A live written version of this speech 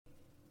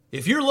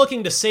If you're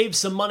looking to save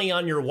some money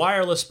on your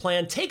wireless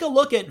plan, take a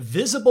look at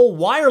Visible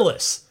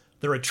Wireless.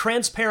 They're a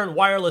transparent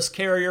wireless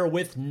carrier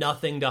with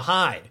nothing to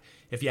hide.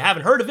 If you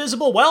haven't heard of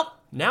Visible, well,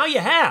 now you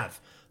have.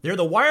 They're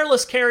the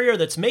wireless carrier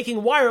that's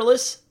making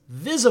wireless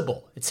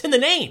visible. It's in the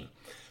name.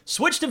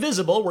 Switch to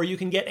Visible, where you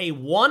can get a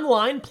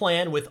one-line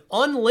plan with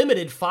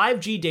unlimited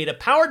 5G data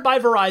powered by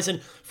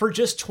Verizon for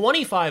just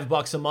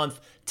 $25 a month,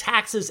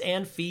 taxes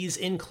and fees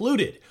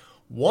included.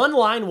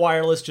 One-line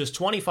wireless, just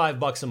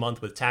 $25 a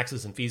month with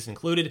taxes and fees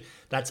included.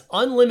 That's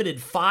unlimited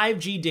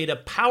 5G data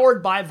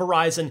powered by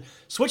Verizon.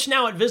 Switch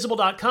now at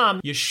Visible.com.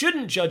 You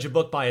shouldn't judge a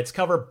book by its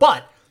cover,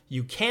 but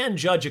you can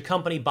judge a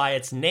company by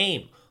its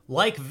name,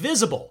 like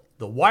Visible,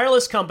 the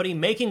wireless company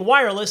making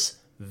wireless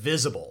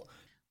visible.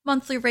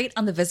 Monthly rate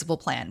on the Visible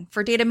plan.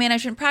 For data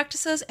management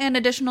practices and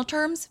additional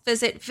terms,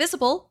 visit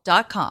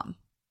Visible.com.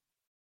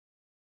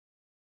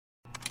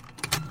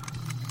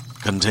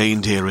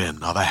 Contained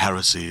herein are the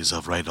heresies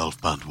of Radolf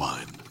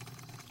Burntwine,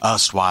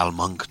 erstwhile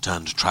monk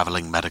turned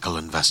traveling medical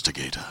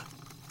investigator.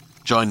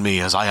 Join me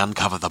as I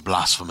uncover the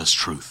blasphemous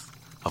truth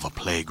of a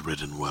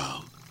plague-ridden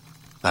world,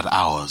 that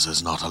ours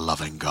is not a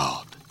loving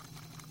God,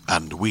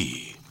 and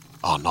we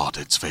are not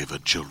its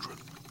favored children.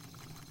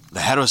 The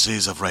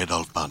heresies of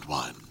Radolf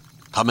Burntwine,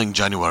 coming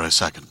January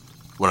 2nd,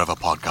 wherever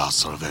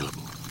podcasts are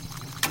available.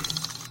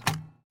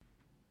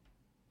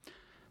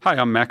 Hi,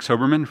 I'm Max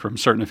Hoberman from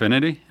Certain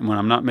Affinity, and when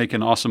I'm not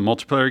making awesome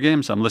multiplayer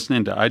games, I'm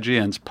listening to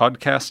IGN's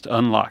Podcast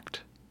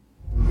Unlocked.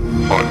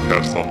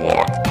 Podcast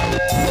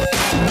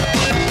Unlocked.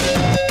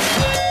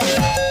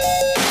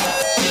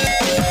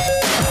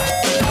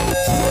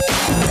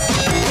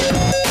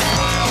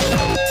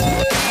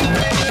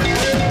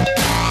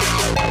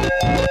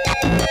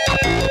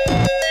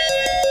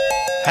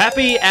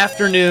 Happy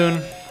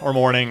afternoon or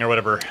morning or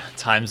whatever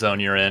time zone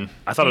you're in.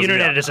 I thought The it was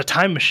internet is a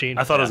time machine.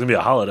 I thought it was gonna be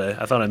a holiday.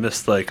 I thought I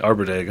missed like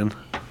Arbor Day again.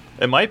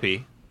 It might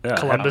be. Yeah,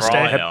 Columbus For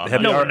all Day. I know.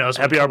 Happy No Ar- one knows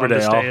what Happy Arbor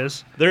Columbus Day, Day all.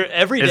 is. There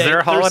every day. Is there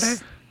a there's-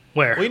 holiday?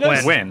 Where? We know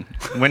When?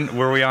 When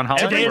were we on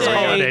holiday? Every Today's a day-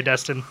 holiday,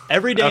 Dustin.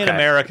 Every day in Okay.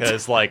 America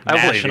is like I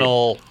believe you.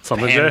 National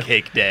Something day?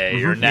 Pancake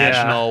Day or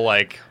National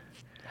like.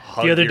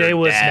 Hug The other your day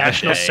was dad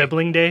National Day.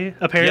 Sibling Day,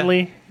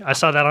 apparently. I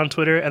saw that on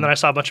Twitter, and then I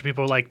saw a bunch of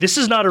people like, this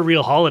is not a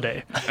real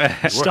holiday.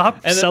 Stop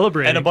And then-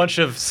 celebrating. And a bunch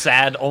of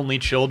sad only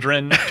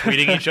children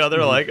tweeting each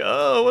other like,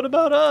 "Oh, what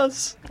about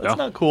us? That's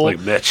not cool."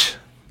 Like Mitch.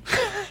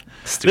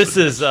 This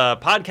is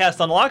Podcast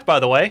Unlocked, by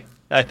the way.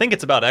 I think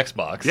it's about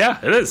Xbox. Yeah,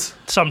 it is.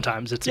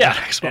 Sometimes it's Yeah.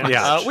 about Xbox.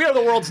 Yeah. We are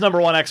the world's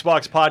number one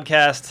Xbox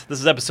podcast.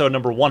 This is episode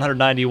number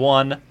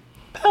 191.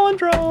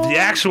 Palindrome. The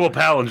actual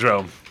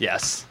palindrome.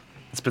 Yes.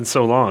 It's been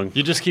so long.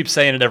 You just keep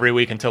saying it every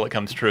week until it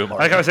comes true, Mark.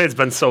 Like I say, it's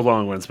been so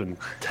long when it's been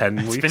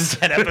 10 weeks. It's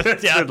been 10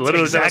 episodes. Yeah, It's been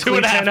literally exactly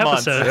 2.5 10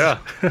 months. episodes.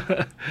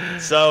 Yeah.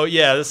 So,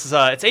 yeah, this is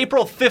it's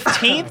April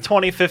 15th,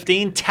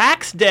 2015,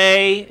 tax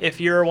day. If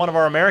you're one of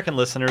our American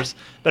listeners,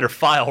 better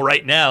file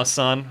right now,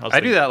 son. I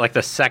do that like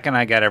the second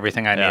I get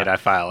everything I need, I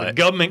file The it.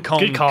 government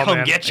Good call,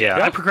 man. get you.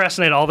 Yeah. I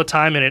procrastinate all the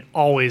time, and it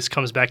always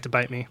comes back to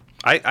bite me.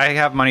 I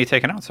have money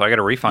taken out, so I get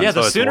a refund. Yeah, so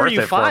the it's sooner worth you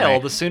it for file,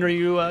 me. the sooner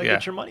you Yeah.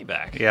 get your money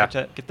back. Yeah.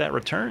 Get that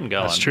return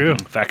going. That's true.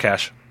 Fat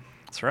cash.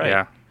 That's right.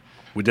 Yeah.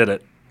 We did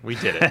it. We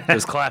did it.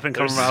 There's clapping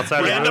coming from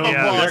outside the Random room.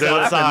 applause They're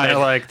clapping. outside. They're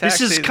like, This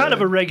tax is season. kind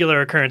of a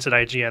regular occurrence at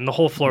IGN. The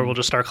whole floor will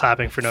just start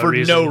clapping for no For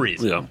reason. no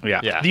reason. Yeah.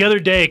 Yeah. Yeah. The other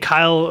day,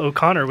 Kyle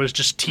O'Connor was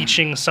just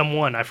teaching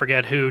someone, I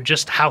forget who,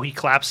 just how he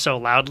claps so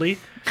loudly.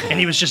 And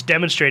he was just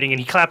demonstrating, and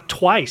he clapped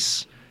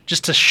twice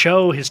just to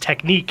show his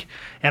technique.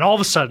 And all of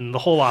a sudden, the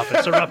whole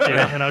office erupted.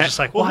 And I was just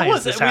like, Well, why who is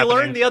was this it? We happening?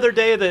 learned the other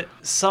day that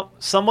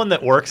someone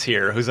that works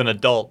here, who's an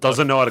adult,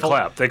 Doesn't know how to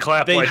clap. They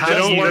clap They like they just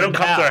don't learned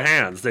cup how. their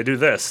hands. They do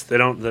this. They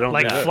don't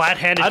like yeah.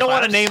 flat-handed I don't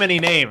want to claps. name any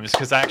names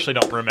because I actually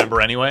don't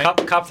remember anyway.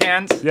 Cupped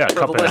hands Yeah, for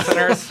cup the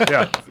hands. listeners.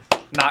 Yeah.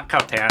 Not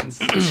cupped hands.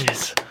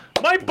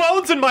 My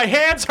bones and my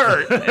hands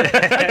hurt.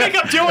 I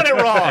think I'm doing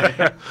it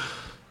wrong.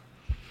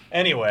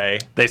 Anyway,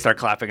 They start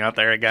clapping out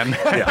there again.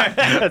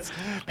 let's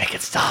make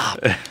it stop.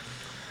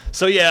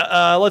 So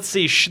yeah, let's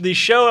see. The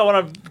show, I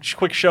want a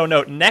quick show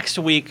note. Next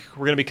week,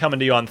 we're going to be coming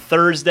to you on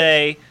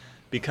Thursday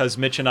because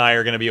Mitch and I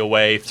are going to be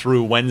away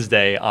through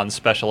Wednesday on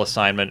special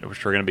assignment,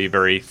 which we're going to be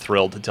very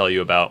thrilled to tell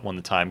you about when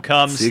the time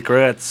comes.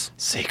 Secrets.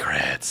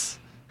 Secrets.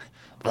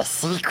 The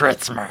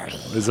secrets, Marty.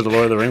 Is it a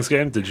Lord of the Rings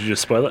game? Did you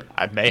just spoil it?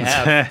 I may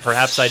have.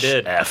 Perhaps I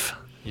did. F.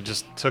 You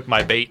just took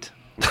my bait.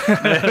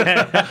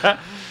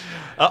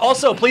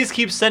 Also, please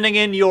keep sending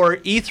in your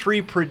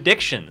E3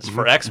 predictions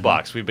for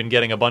Xbox. We've been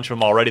getting a bunch of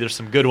them already. There's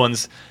some good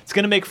ones. It's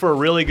going to make for a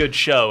really good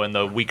show in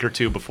the week or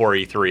two before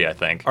E3, I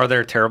think. Are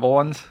there terrible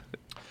ones?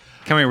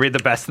 Can we read the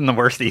best and the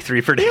worst E3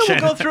 Yeah, prediction?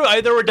 we'll go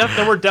through. There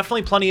were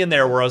definitely plenty in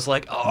there where I was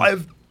like, oh, I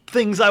have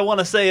things I want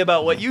to say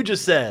about what you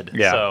just said.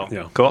 Yeah. So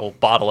Yeah. Cool. we'll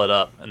bottle it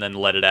up and then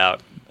let it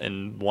out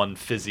in one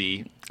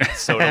fizzy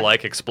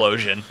soda-like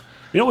explosion.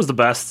 You know what was the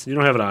best? You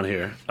don't have it on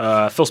here.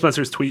 Phil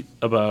Spencer's tweet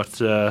about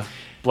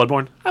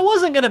Bloodborne. I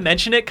wasn't going to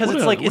mention it because What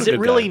it's a- like, what is a it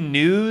good really guy.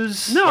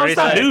 news? No, Or it's is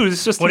not it news.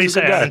 It's just What do you he's a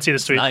say? good I guy. didn't see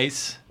this tweet.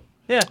 Nice.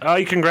 Yeah.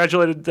 He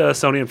congratulated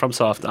Sony and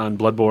FromSoft on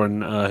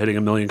Bloodborne hitting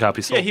 1 million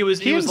copies sold. Yeah, he was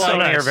He and like,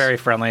 Sony are very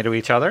friendly to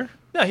each other.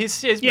 No,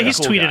 he's Yeah, been a he's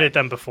cool tweeted guy. at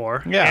them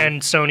before. Yeah.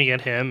 And Sony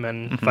at him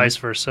and vice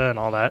versa and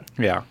all that.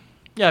 Yeah.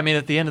 Yeah, I mean,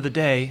 at the end of the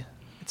day,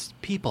 it's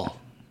people.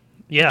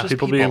 Yeah.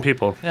 people being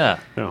people. Yeah.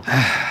 No.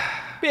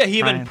 Yeah, he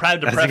even Ryan,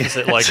 tried to preface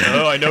it like,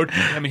 oh, I know.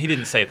 I mean, he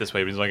didn't say it this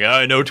way, but he's like, oh,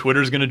 I know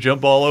Twitter's going to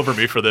jump all over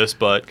me for this,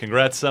 but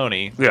congrats,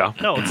 Sony. Yeah.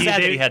 No, It's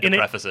sad that he had to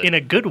preface it. in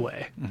a good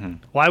way.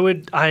 Why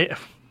would I?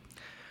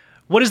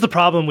 What is the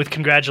problem with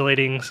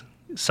congratulating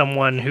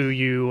someone who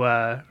you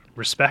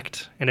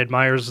respect and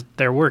admires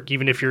their work,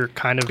 even if you're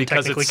kind of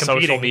Because technically it's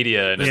competing? social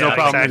media, and There's it's no not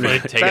problem exactly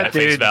with taken at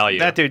face value.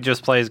 That dude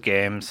just plays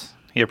games.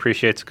 He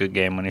appreciates a good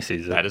game when he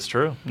sees it. That is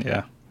true.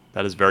 Yeah.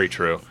 That is very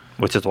true.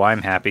 Which is why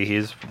I'm happy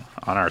he's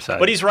on our side.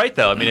 But he's right,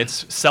 though. I mean,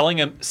 it's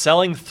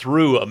selling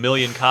through 1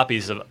 million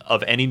copies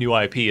of any new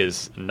IP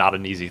is not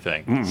an easy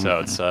thing. So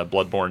it's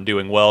Bloodborne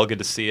doing well. Good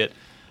to see it.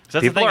 'Cause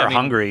that's the People thing, are I mean,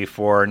 hungry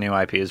for new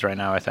IPs right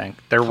now, I think.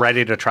 They're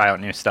ready to try out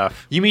new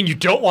stuff. You mean you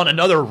don't want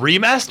another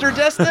remaster,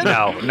 Destin?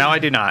 No, I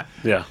do not.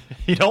 Yeah.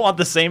 You don't want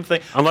the same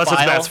thing? Unless it's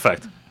File- Mass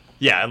Effect.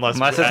 Yeah, unless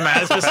Unless it's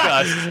Mass as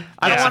discussed.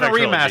 I don't Mass want a Effect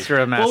trilogy.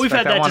 remaster of Mass Well, we've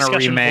had Effect. I that want a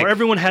discussion remake. before.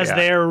 Everyone has Yeah.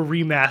 their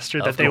remaster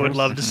that Of they would course.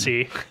 love to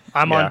see.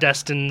 I'm Yeah. on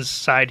Destin's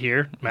side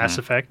here, Mass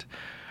Effect.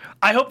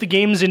 I hope the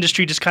games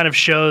industry just kind of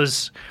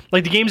shows,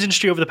 like the games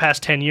industry over the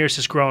past 10 years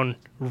has grown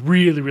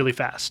really, really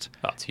fast.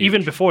 Oh, it's huge.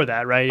 Even before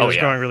that, right? It Oh, was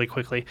yeah. growing really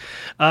quickly.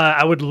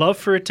 I would love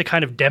for it to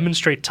kind of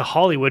demonstrate to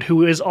Hollywood,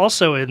 who is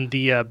also in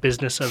the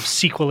business of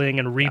sequeling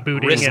and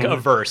rebooting. Risk and,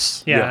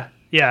 averse. Yeah.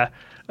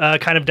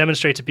 Kind of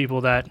demonstrate to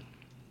people that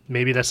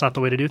maybe that's not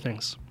the way to do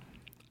things.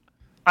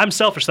 I'm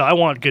selfish, though. I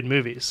want good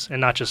movies and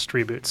not just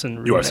reboots and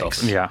remakes. You are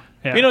selfish. Yeah.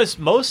 Yeah. You know, it's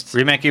most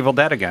Remake Evil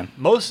Dead again.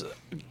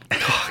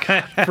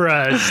 For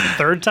a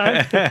third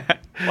time?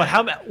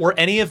 were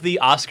any of the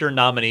Oscar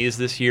nominees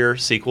this year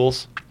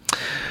sequels?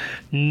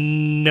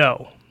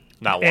 No.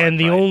 Not one.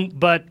 And right?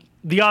 but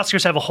the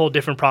Oscars have a whole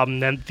different problem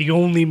than the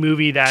only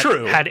movie that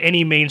True. had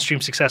any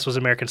mainstream success was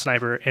American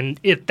Sniper, and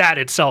that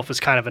itself is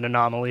kind of an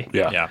anomaly.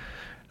 Yeah.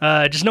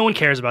 Just no one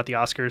cares about the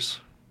Oscars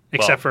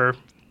except for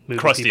movie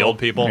crusty people. old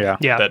people Yeah.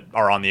 that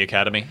are on the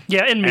Academy.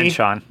 Yeah, and me. And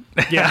Sean.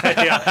 Yeah.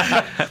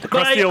 But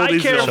Crusty I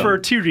oldies care Sean. for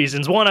two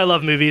reasons. One, I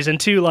love movies, and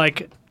two,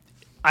 like,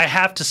 I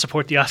have to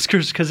support the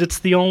Oscars because it's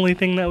the only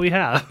thing that we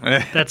have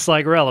that's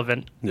like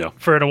relevant Yeah.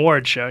 for an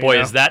award show. Boy, you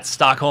know? is that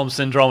Stockholm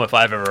Syndrome if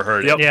I've ever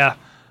heard it. Yeah.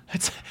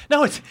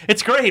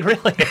 It's great,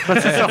 really.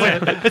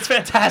 It's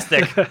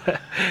fantastic.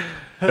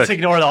 Let's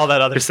ignore all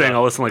that other You're stuff. saying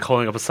all this and like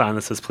holding up a sign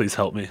that says, please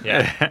help me.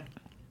 Yeah.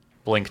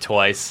 Blink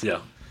twice. Yeah.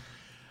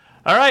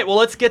 All right, well,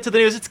 let's get to the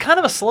news. It's kind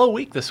of a slow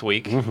week this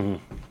week,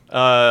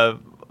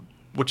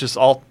 which is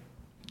all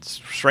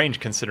strange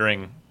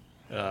considering,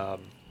 I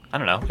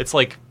don't know, it's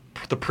like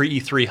the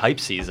pre-E3 hype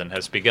season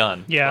has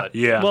begun. Yeah. but-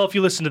 Yeah. Well, if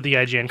you listen to the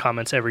IGN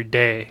comments every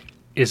day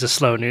is a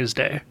slow news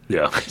day.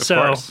 Yeah.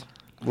 So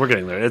We're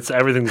getting there.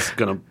 Everything's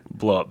going to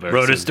blow up very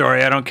Wrote a soon.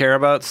 story I don't care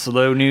about.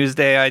 Slow News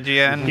Day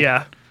IGN.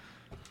 yeah,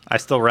 I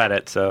still read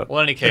it, so. Well,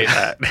 in any case,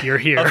 you're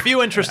here. a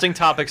few interesting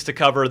topics to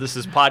cover. This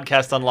is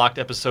Podcast Unlocked,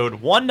 episode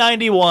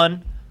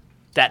 191.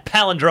 That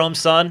palindrome,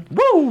 son.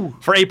 Woo!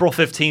 For April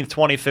 15th,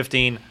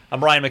 2015.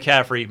 I'm Ryan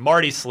McCaffrey,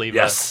 Marty Sleva,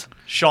 Yes.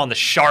 Sean the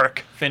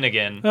Shark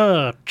Finnegan,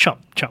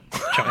 Chump.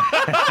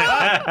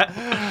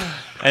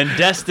 and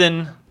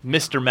Destin,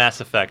 Mr. Mass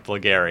Effect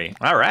Legary.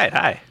 All right.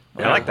 Hi.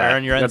 I like that.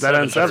 Wearing your Got that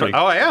N7 shirt. N7.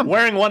 Oh, I am.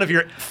 Wearing one of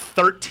your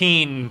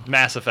 13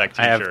 Mass Effect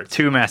I have t-shirts.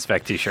 2 Mass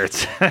Effect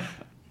t-shirts.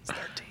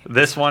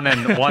 This one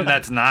and one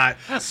that's not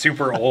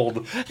super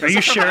old. Are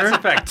you sure? Mass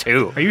Effect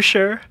 2. Are you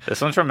sure?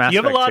 This one's from Mass You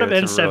have a Effect lot 2. of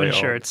It's N7 really old.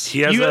 shirts. He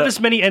has You have a- as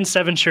many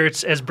N7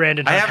 shirts as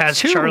Brandon I have has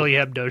 2. Charlie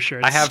Hebdo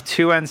shirts. I have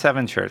 2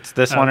 N7 shirts.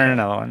 This one and Okay.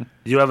 another one.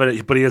 You have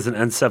it, but he has an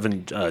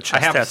N7 chest I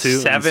have tattoo.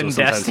 and 7 so sometimes-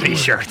 Destiny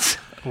shirts.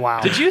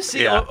 Wow. Did you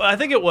see? Yeah. I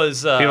think it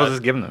was. People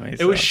just give them to me.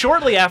 It was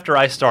shortly after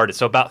I started,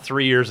 so about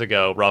 3 years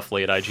ago,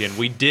 roughly at IGN,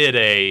 we did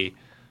a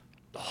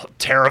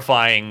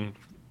terrifying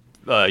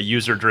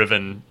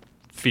user-driven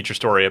feature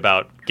story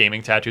about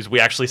gaming tattoos. We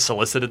actually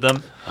solicited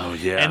them, Oh,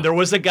 yeah. and there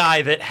was a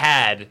guy that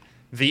had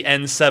the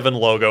N7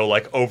 logo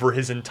like over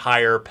his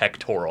entire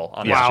pectoral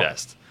on Wow. his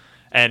chest,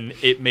 and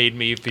it made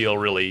me feel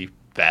really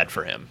bad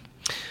for him,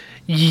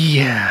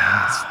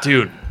 Yeah.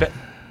 dude.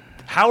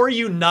 How are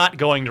you not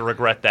going to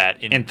regret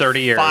that in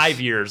 30 years. 5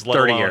 years, let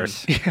 30 alone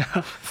years.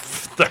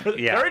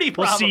 30, Yeah. 30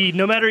 Well, probably. see,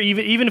 no matter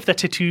even if that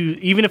tattoo,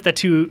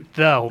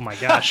 oh my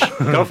gosh.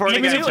 Go for it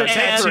Even again. if the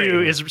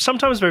tattoo is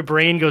sometimes my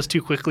brain goes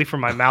too quickly for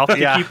my mouth to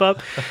Yeah. keep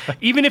up.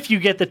 Even if you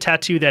get the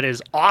tattoo that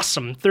is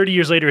awesome, 30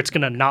 years later it's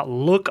gonna not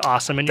look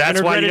awesome, and you're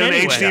That's gonna why regret you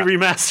it get an anyway. HD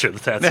remaster, the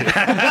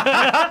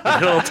tattoo. A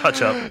little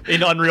touch up.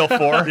 in Unreal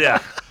 4. Yeah.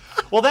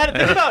 Well, think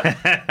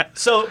about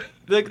so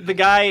the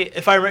guy.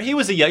 If I remember, he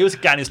was a guy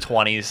in his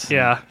 20s.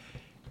 Yeah.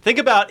 Think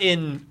about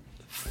in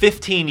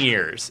 15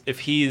 years if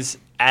he's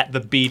at the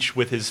beach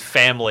with his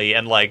family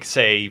and like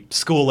say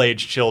school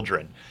age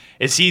children.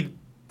 Is he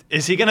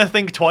is he going to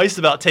think twice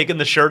about taking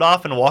the shirt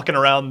off and walking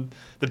around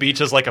the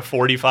beach as like a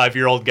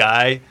 45-year-old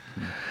guy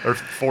or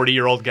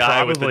 40-year-old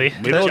guy? Probably. With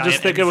Maybe they'll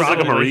just think it was like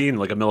a Probably. Marine,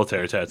 like a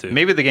military tattoo.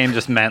 Maybe the game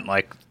just meant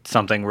like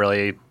something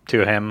really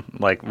to him,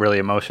 like really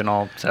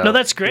emotional. So No,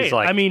 that's great. he's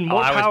like, I mean,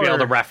 more I'll always be able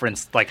to power-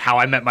 reference like how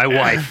I met my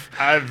wife.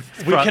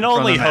 we can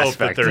only from the hope Mass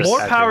that Effect. there's More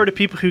tattoo. power to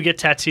people who get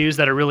tattoos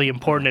that are really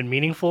important and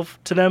meaningful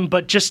to them,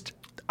 but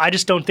I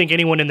just don't think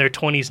anyone in their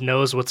 20s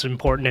knows what's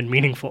important and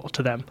meaningful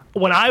to them.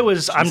 When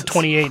I'm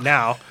 28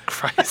 now.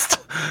 Christ.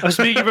 I'm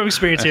speaking from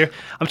experience here.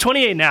 I'm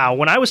 28 now.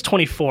 When I was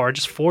 24,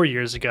 just 4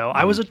 years ago,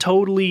 I was a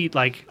totally,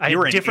 like, I You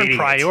were had an different idiot.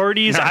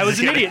 priorities. I was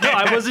an idiot. No,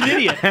 I was an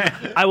idiot.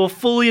 I will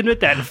fully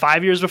admit that. And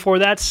 5 years before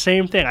that,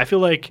 same thing. I feel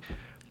like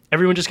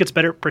everyone just gets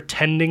better at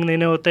pretending they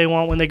know what they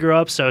want when they grow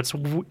up. So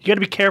you got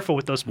to be careful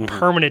with those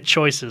permanent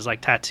choices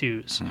like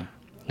tattoos.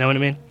 Know what I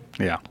mean?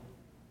 Yeah.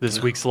 This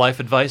week's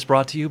life advice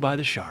brought to you by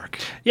the Shark.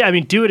 Yeah, I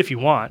mean, do it if you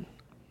want.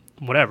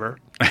 Whatever.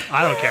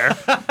 I don't care.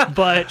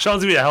 But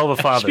Sean's gonna be a hell of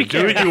a father.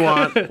 Do what you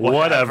want,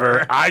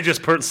 whatever. I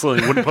just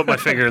personally wouldn't put my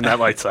finger in that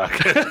light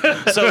socket.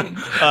 So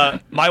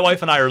my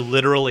wife and I are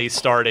literally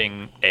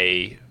starting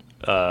a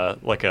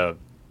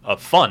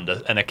fund,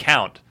 an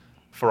account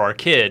for our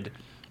kid.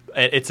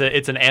 It's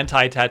an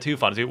anti-tattoo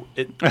fund.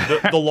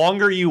 The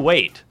longer you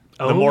wait,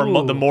 the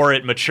more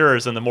it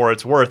matures and the more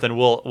it's worth, and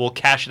we'll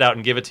cash it out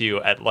and give it to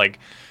you at like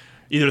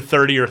either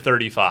 30 or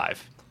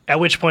 35. at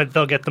which point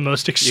they'll get the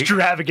most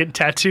extravagant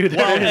tattattoo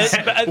there is.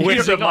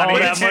 With all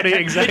that money,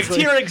 exactly. It's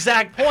to your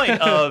exact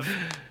point of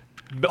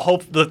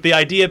the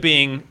idea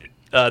being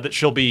that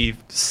she'll be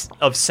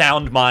of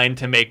sound mind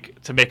to make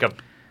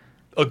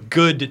a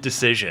good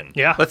decision.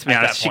 Yeah. Let's be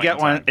At honest. that point in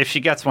time. If she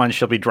gets one,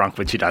 she'll be drunk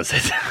when she does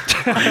it.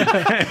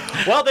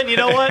 Well, then you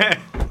know what?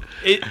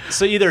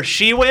 So either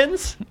she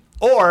wins,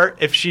 or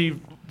if she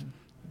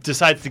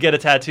decides to get a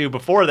tattoo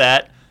before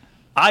that,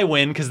 I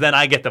win because then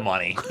I get the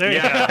money. There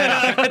you go.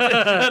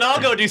 Then I'll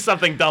go do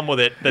something dumb with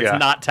it that's Yeah.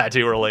 not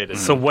tattoo related.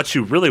 So what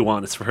you really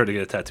want is for her to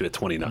get a tattoo at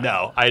 29.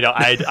 No, I don't.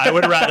 I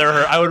would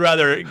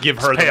rather give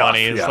her the pay off,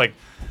 money. It's yeah. like,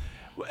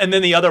 and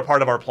then the other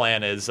part of our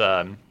plan is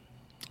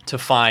to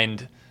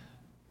find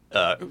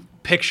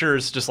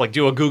pictures, just like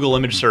do a Google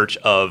image search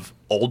of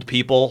old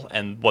people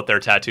and what their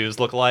tattoos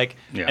look like,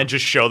 Yeah. and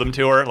just show them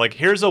to her. Like,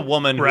 here's a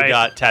woman who Right.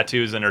 got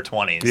tattoos in her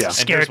 20s. Yeah. and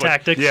Scare here's what-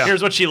 tactic. Yeah.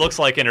 Here's what she looks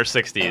like in her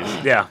 60s.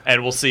 Yeah.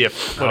 And we'll see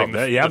if putting the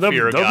there'll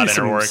fear of be God in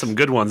her works. some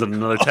good ones in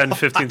another 10,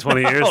 15,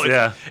 20 years. Oh,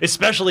 Yeah.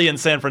 Especially in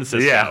San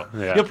Francisco. Yeah,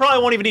 yeah. You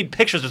probably won't even need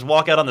pictures. Just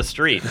walk out on the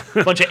street.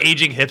 A bunch of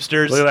aging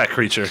hipsters. Look at that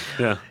creature.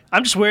 Yeah.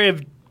 I'm just wary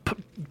of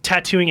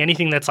tattooing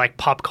anything that's like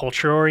pop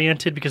culture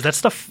oriented because that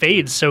stuff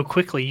fades so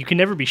quickly. You can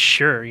never be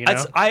sure, you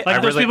know. I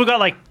Those really- people got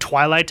like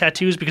Twilight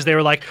tattoos because they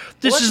were like,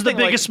 "This that's is the the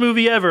thing, biggest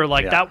movie ever."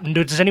 Like Yeah. that.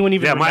 Does anyone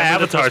even? Yeah, my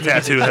remember that Avatar those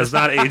movies tattoo has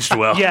not aged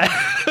well. Yeah.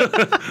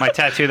 My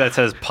tattoo that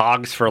says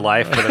Pogs for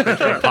life with a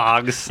picture of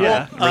Pogs.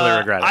 Yeah. Really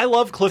regret it. I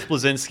love Cliff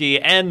Bleszinski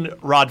and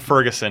Rod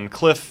Ferguson.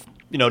 Cliff,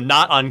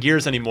 not on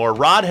Gears anymore.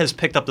 Rod has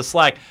picked up the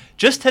slack.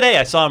 Just today,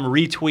 I saw him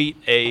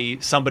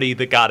retweet somebody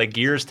that got a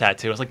Gears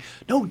tattoo. I was like,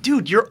 no,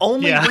 dude, you're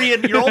only Yeah.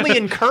 you're only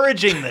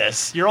encouraging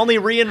this. You're only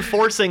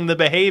reinforcing the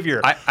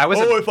behavior. I was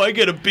if I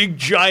get a big,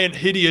 giant,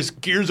 hideous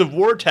Gears of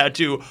War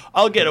tattoo,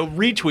 I'll get a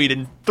retweet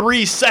in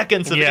 3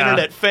 seconds of Yeah.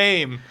 internet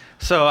fame.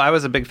 So I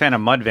was a big fan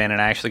of Mudvayne,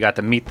 and I actually got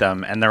to meet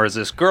them. And there was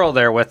this girl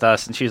there with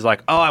us, and she's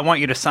like, "Oh, I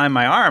want you to sign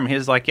my arm."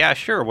 He's like, "Yeah,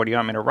 sure. What do you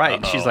want me to write?"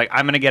 And she's like,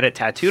 "I'm going to get it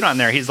tattooed on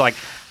there." He's like,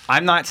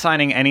 "I'm not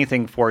signing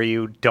anything for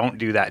you. Don't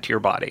do that to your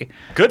body."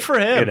 Good for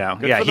him. You know?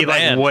 Good Yeah, for the he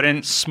band.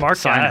 wouldn't Smart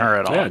sign guy. her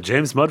at all. Yeah,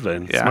 James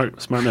Mudvayne. Yeah.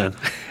 Smart man.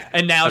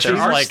 And now They're she's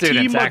art like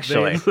students, Team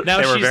actually. Now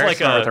They were she's very like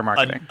smart with a their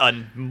marketing.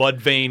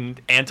 Mudvayne,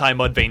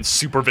 anti-Mudvayne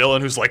supervillain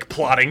who's like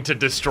plotting to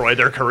destroy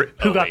their career.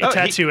 Who got the he-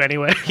 tattoo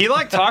anyway? He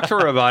talked to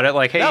her about it,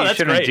 like, "Hey, No, you that's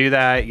shouldn't great. do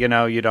that. You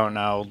don't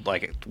know.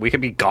 Like, we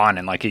could be gone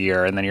in like a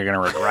year, and then you're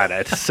gonna regret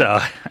it." So,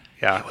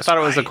 yeah, I thought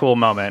it was a cool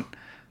moment.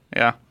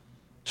 Yeah,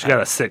 She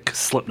got a sick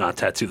Slipknot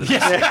tattoo the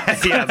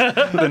next day. yeah.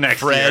 The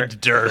next Fred year.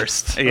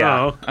 Durst.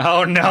 Yeah.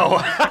 Oh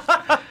no.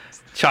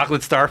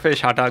 Chocolate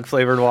starfish, hot dog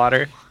flavored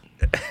water.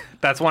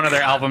 That's one of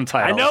their album I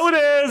titles. know it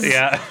is.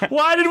 Yeah.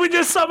 Why did we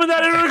just summon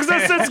that into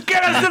existence?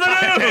 Get us to the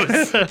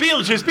news.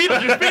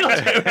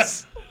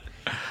 Beetlejuice.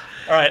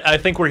 All right, I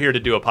think we're here to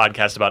do a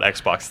podcast about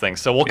Xbox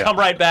things, so we'll come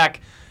right back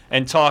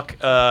and talk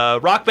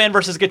Rock Band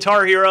versus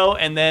Guitar Hero,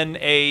 and then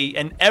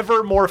an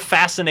ever more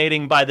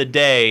fascinating by the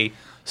day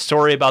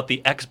story about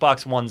the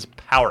Xbox One's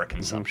power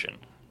consumption.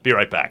 Be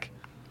right back.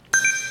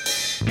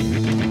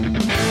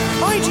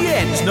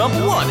 IGN's #1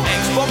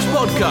 Xbox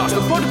podcast, the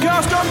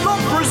Podcast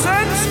Unlocked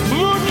presents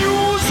the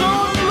News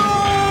Unlocked!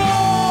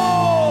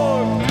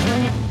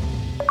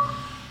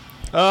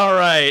 All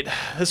right,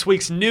 this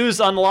week's News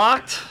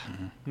Unlocked,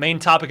 main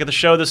topic of the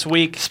show this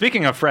week.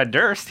 Speaking of Fred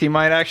Durst, he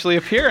might actually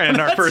appear in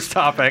our first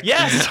topic.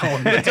 Yes,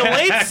 the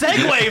delayed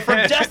segue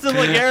from Destin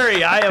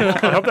Legary. I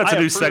hope that's a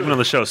new approve. segment on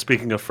the show.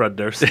 Speaking of Fred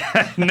Durst.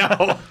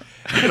 No.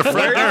 Fred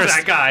Durst.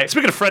 that guy?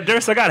 Speaking of Fred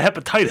Durst, I got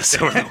hepatitis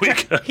over the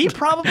weekend. He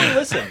probably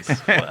listens.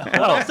 What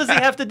else does he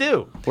have to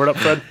do? Word up,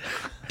 Fred.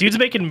 Dude's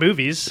making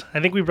movies. I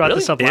think we brought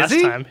this up Is last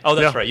he? time. Oh,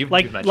 that's right. You've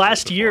Like mentioned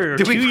last this year or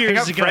Did we 2 bring years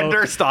up ago, Fred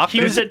Durst often?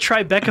 he was at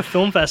Tribeca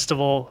Film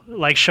Festival,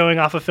 like showing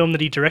off a film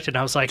that he directed. And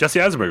I was like,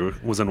 Jesse Eisenberg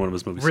was in one of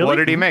his movies. Really? What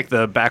did he make?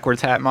 The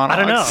backwards hat I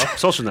monologues? don't know.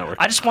 Social Network.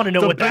 I just want to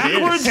know what that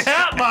Backwards is.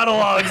 hat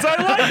monologues. I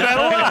like that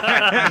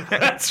a lot.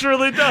 That's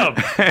really dumb.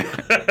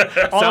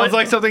 Sounds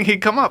like something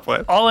he'd come up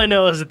with. All I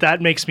know is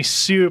that makes me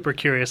super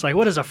curious. Like,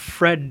 what does a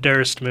Fred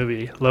Durst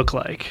movie look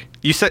like?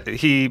 You said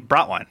he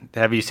brought one.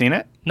 Have you seen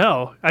it?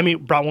 No, I mean,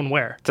 brought one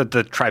where? It's at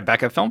the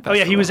Tribeca Film Festival. Oh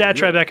yeah, he was at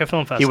Tribeca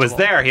Film Festival. He was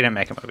there. He didn't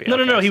make a movie. No,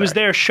 Okay, he was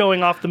sorry. there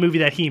showing off the movie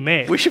that he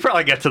made. We should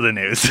probably get to the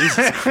news.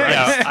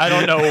 Yeah, I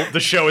don't know. The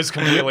show is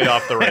completely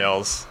off the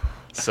rails.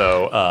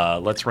 So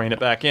let's rein it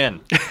back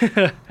in.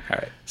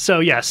 So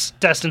yes,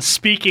 Destin.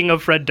 Speaking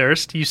of Fred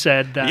Durst, you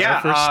said that Yeah,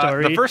 our first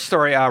story. the first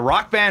story,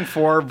 Rock Band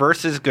 4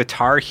 versus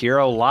Guitar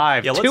Hero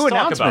Live. Yeah, let's Two talk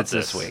about announcements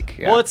this week.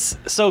 Yeah. Well, it's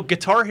so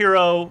Guitar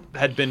Hero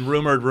had been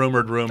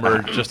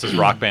rumored, just as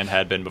Rock Band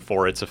had been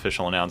before its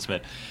official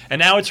announcement, and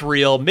now it's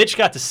real. Mitch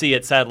got to see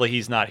it. Sadly,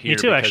 he's not here. Me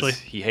too, because actually.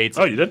 He hates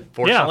it. Oh, you did?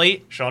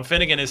 Fortunately, Sean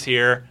Finnegan is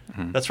here.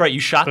 That's right. You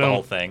shot the Boom.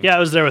 whole thing. Yeah, I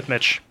was there with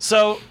Mitch.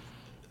 So,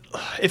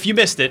 if you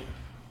missed it,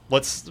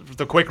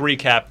 the quick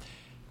recap.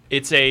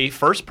 It's a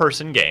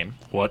first-person game.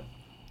 What?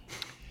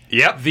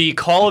 Yep. The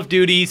Call of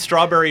Duty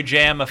Strawberry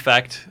Jam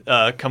effect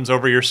comes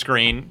over your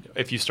screen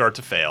if you start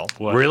to fail.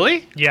 What?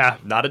 Really? Yeah.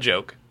 Not a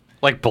joke.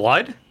 Like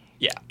blood?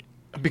 Yeah.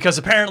 Because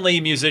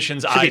apparently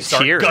musicians' be eyes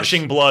start tears.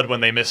 gushing blood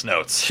when they miss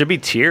notes. Should be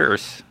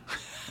tears.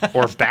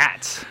 Or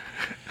bats.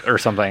 Or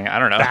something. I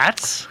don't know.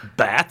 Bats?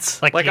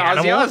 Bats? Like Like the Ozzy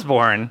animal?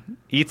 Osbourne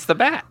eats the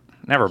bat.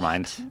 Never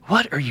mind.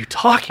 What are you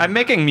talking I'm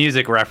making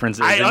music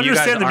references. I and you guys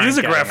understand the aren't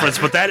music getting it. reference,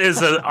 but that is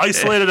an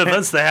isolated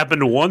event that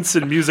happened once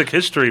in music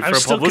history for I'm a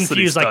still publicity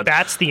confused. stunt. Like,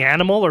 bats the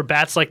animal or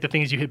bats like the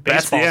things you hit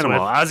That's the baseballs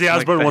animal. with? Ozzy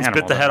Osbourne the once bit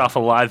animal, the head though. off a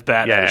live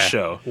bat at a Yeah.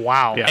 show.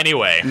 Wow. Yeah.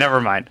 Anyway.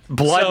 Never mind.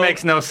 Blood So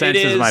makes no sense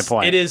it is my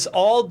point. It is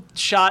all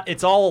shot.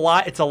 It's all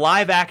it's a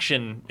live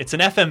action. It's an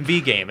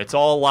FMV game. It's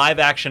all live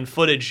action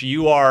footage.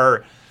 You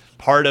are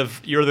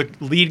you're the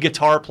lead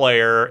guitar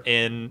player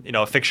in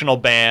a fictional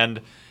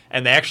band,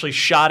 and they actually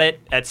shot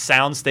it at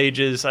sound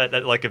stages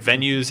at like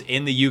venues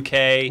in the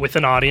UK With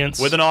an audience.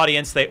 With an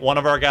audience. One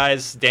of our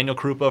guys, Daniel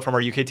Krupa from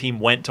our UK team,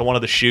 went to one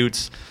of the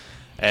shoots.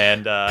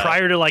 And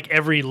Prior to like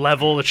every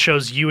level, it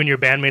shows you and your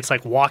bandmates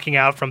like walking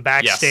out from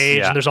backstage,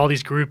 yeah. and there's all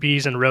these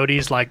groupies and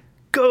roadies like,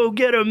 "Go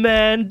get 'em,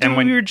 man! Do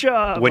when- your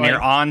job." when Like,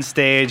 you're on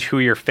stage, who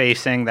you're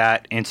facing,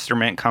 that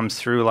instrument comes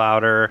through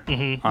louder.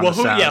 On well,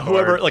 the soundboard.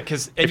 whoever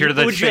because If you're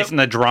facing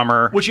the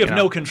drummer, which you have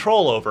know. no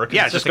control over. 'cause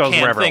Yeah, it's it just a goes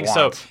canned wherever it thing.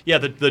 So wants. yeah,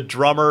 the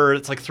drummer,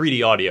 it's like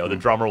 3D audio. The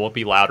drummer will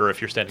be louder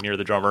if you're standing near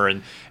the drummer,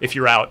 and if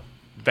you're out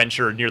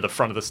venture near the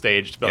front of the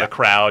stage, the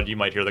crowd, you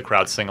might hear the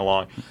crowd sing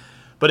along.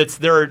 But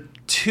there are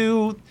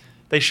two.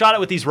 They shot it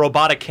with these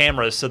robotic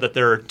cameras so that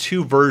there are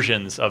two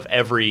versions of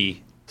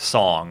every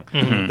song.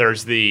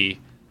 There's the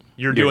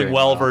You're doing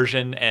well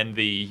version and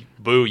the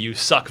boo, you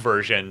suck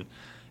version,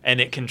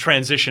 and it can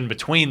transition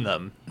between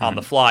them on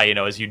the fly,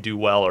 as you do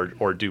well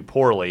or do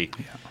poorly.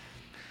 Yeah.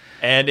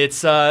 And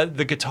it's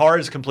the guitar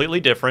is completely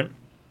different.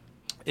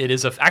 It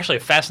is actually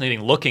a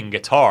fascinating looking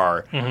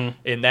guitar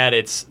in that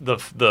it's the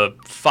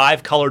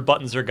 5 colored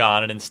buttons are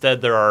gone, and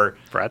instead there are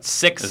Frets?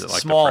 6 Is it like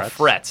the small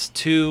frets?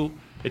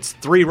 It's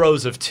 3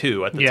 rows of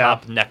 2 at the Yeah.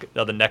 top neck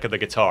of the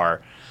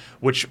guitar,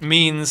 which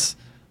means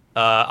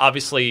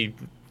obviously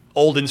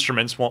old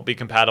instruments won't be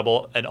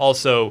compatible, and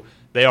also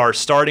they are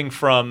starting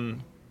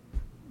from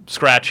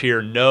scratch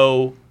here.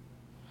 No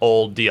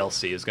old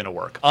DLC is going to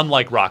work,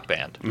 unlike Rock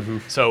Band.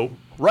 So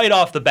right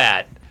off the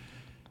bat,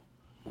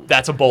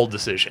 that's a bold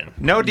decision.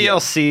 No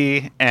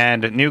DLC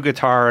and new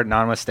guitar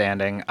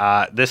notwithstanding,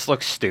 this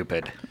looks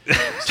stupid.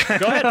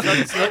 Go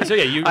ahead. So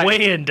yeah, you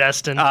weigh in,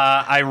 Destin.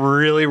 I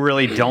really,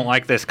 really don't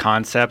like this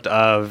concept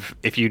of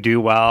if you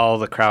do well,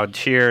 the crowd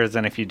cheers,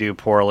 and if you do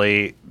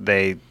poorly,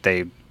 they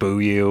boo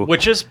you.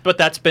 but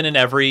that's been in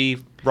every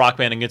Rock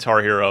Band and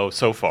Guitar Hero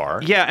so far.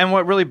 Yeah, and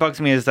what really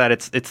bugs me is that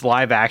it's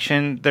live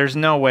action. There's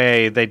no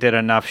way they did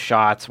enough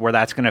shots where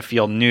that's going to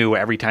feel new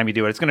every time you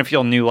do it. It's going to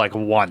feel new like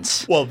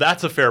once. Well,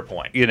 that's a fair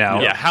point.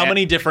 Yeah. How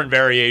many different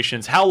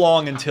variations? How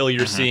long until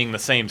you're seeing the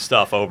same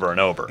stuff over and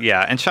over?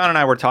 Yeah, and Sean and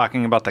I were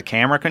talking about the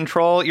camera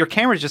control. Your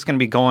camera's just going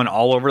to be going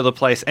all over the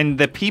place, and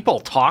the people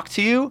talk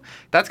to you.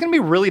 That's going to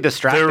be really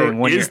distracting. There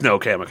when is no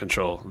camera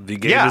control. The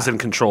game is in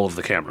control of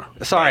the camera.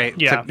 Sorry.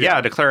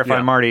 To clarify,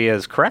 Yeah. Marty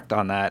is correct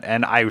on that,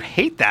 and I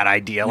hate that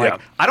idea. Like,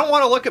 I don't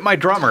want to look at my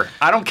drummer.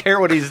 I don't care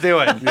what he's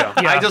doing.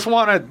 I just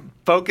want to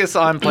focus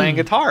on playing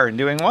guitar and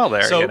doing well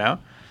there, So,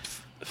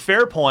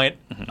 fair point.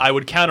 I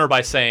would counter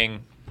by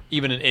saying,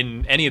 even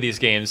in any of these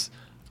games,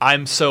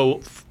 I'm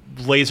so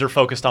laser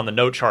focused on the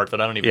note chart that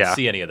I don't even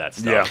see any of that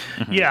stuff.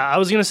 Yeah, I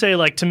was going to say,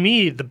 like, to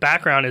me, the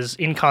background is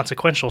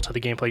inconsequential to the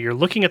gameplay. You're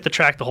looking at the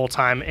track the whole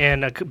time,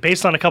 and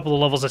based on a couple of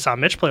levels I saw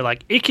Mitch play,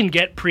 like, it can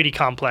get pretty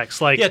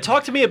complex. Like, Yeah,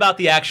 talk to me about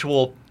the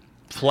actual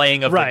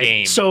playing of the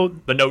game. So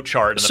the note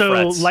chart and the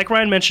frets. like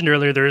Ryan mentioned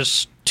earlier,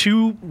 there's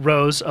 2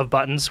 rows of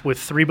buttons with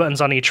 3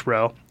 buttons on each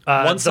row,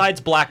 One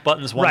side's black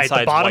buttons, one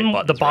side's white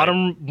buttons. The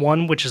bottom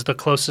one, which is the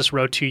closest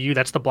row to you,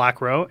 that's the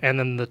black row, and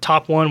then the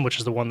top one, which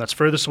is the one that's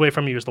furthest away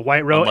from you, is the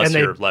white row. Unless and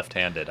you're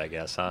left-handed, I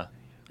guess, huh?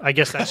 I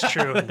guess that's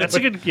true. That's a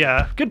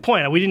good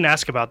point. We didn't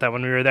ask about that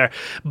when we were there,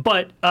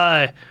 but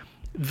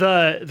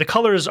the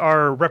colors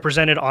are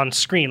represented on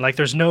screen. Like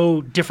there's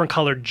no different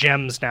colored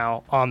gems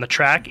now on the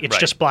track. It's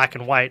just black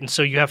and white, and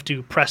so you have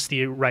to press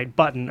the right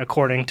button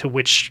according to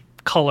which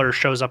color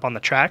shows up on the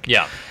track.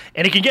 Yeah.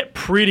 And it can get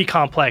pretty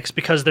complex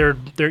because there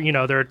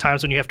are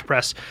times when you have to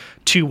press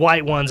 2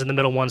 white ones and the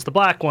middle one's the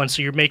black one,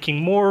 so you're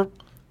making more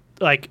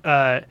like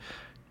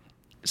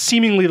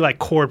seemingly like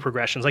chord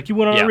progressions like you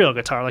would on a real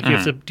guitar. Like you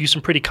have to do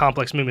some pretty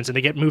complex movements and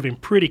they get moving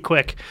pretty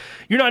quick.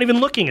 You're not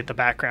even looking at the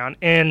background,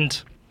 and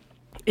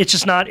it's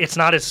just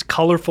not as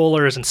colorful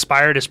or as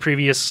inspired as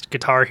previous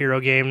Guitar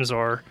Hero games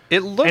or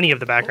any of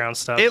the background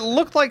stuff. It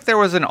looked like there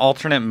was an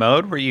alternate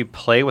mode where you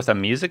play with a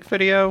music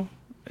video.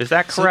 Is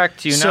that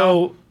correct?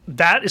 So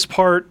that is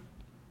part,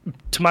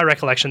 to my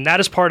recollection,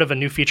 that is part of a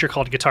new feature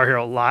called Guitar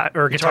Hero Live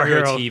or Guitar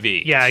Hero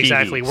TV. Yeah,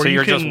 exactly. Where so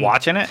you're just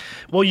watching it?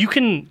 Well, you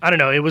can. I don't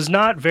know. It was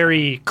not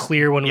very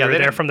clear when we were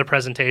there from the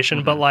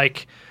presentation, but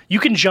like you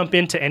can jump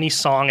into any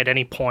song at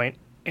any point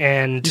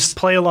and just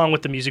play along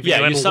with the music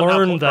video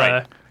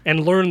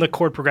and learn the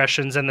chord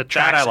progressions and the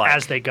tracks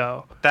as they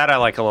go. That I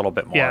like a little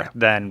bit more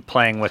than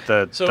playing with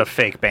the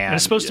fake band. And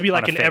it's supposed to be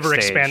like an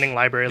ever-expanding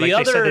library.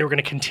 Like they said they were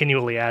going to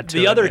continually add to it.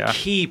 The other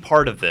key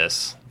part of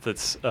this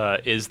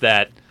is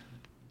that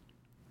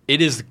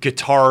it is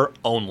guitar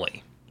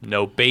only.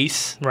 No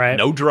bass,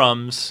 no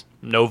drums,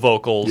 no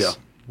vocals.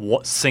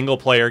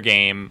 Single-player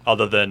game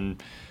other than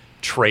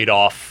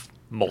trade-off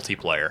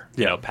multiplayer,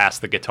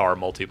 past the guitar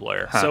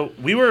multiplayer. So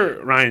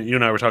Ryan, you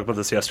and I were talking about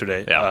this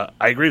yesterday.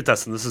 I agree with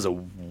Dustin. This is a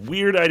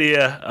weird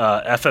idea.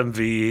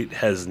 FMV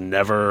has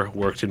never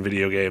worked in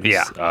video games.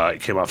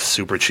 It came off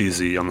super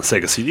cheesy on the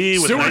Sega CD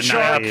with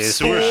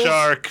Sewer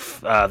Shark,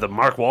 the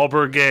Mark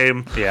Wahlberg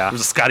game. It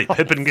was a Scottie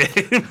Pippen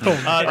game.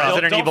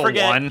 Resident Evil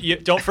 1.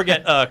 Don't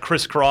forget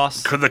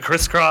Crisscross. The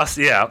Crisscross,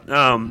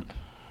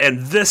 and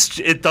this,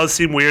 it does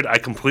seem weird. I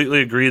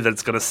completely agree that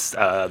it's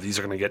these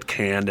are gonna get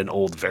canned and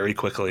old very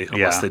quickly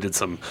unless they did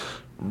some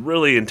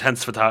really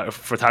intense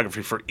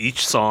photography for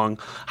each song.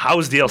 How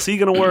is DLC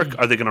gonna work?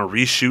 Are they gonna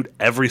reshoot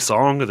every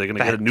song? Are they gonna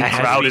get a new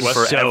crowd in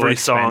for every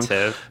song?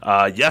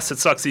 Yes, it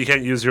sucks that you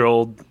can't use your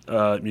old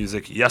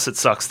music. Yes, it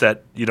sucks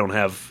that you don't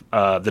have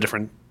the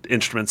different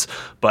instruments.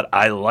 But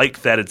I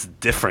like that it's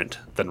different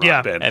than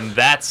Rock Band, and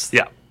that's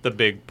the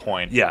big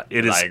point.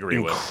 It is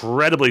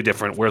incredibly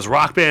different. Whereas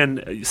Rock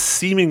Band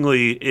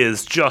seemingly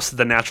is just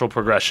the natural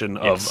progression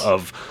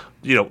of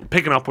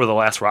picking up where the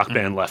last Rock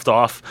Band left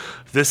off.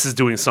 This is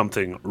doing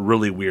something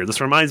really weird. This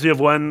reminds me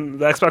of when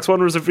the Xbox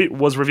One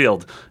was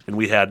revealed, and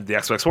we had the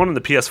Xbox One and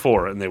the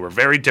PS4, and they were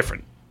very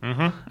different.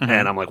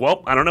 And I'm like,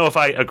 well, I don't know if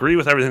I agree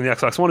with everything the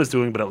Xbox One is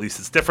doing, but at least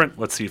it's different.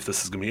 Let's see if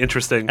this is going to be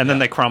interesting. And then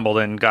they crumbled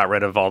and got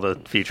rid of all the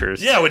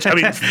features. Which I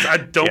mean, I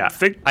don't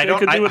think they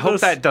could do with hope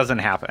this. that doesn't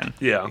happen.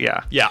 Yeah,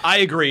 I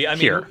agree. I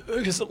mean,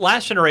 because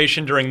last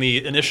generation, during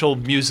the initial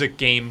music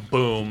game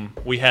boom,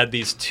 we had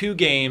these two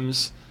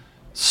games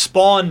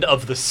spawned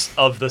of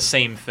the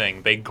same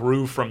thing. They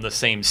grew from the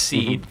same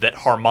seed that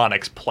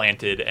Harmonix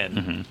planted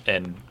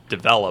and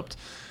developed.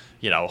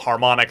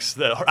 Harmonix,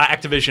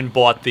 Activision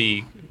bought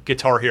the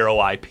Guitar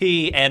Hero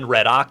IP and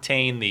Red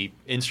Octane, the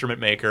instrument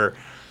maker,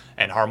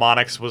 and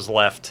Harmonix was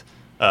left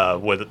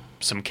with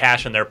some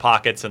cash in their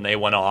pockets, and they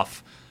went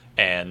off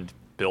and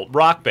built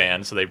Rock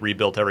Band, so they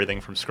rebuilt everything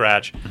from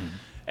scratch.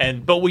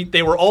 But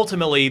they were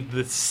ultimately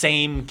the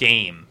same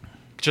game,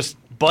 just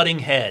butting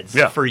heads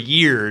for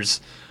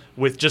years,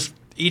 with just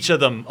each of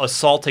them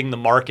assaulting the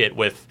market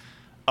with,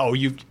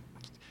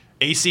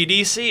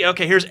 AC/DC?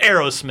 Okay, here's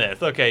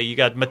Aerosmith. Okay, you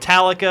got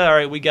Metallica. All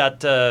right, we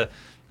got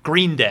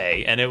Green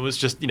Day. And it was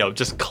just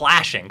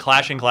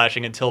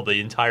clashing until the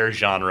entire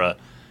genre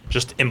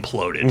just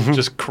imploded,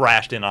 just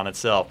crashed in on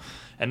itself.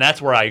 And that's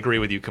where I agree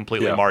with you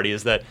completely, Marty,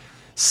 is that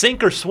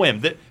sink or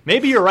swim.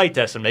 Maybe you're right,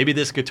 Destin. Maybe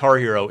this Guitar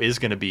Hero is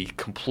going to be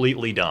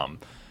completely dumb.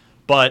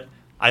 But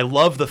I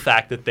love the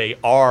fact that they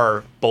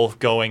are both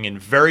going in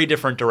very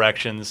different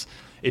directions.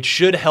 It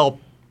should help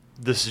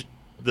the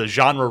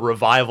genre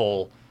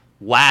revival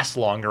last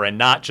longer and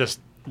not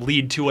just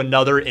lead to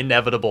another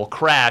inevitable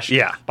crash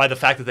by the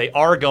fact that they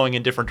are going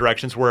in different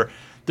directions where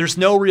there's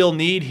no real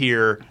need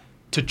here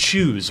to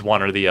choose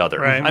one or the other.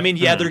 Right. I mean,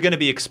 they're going to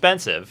be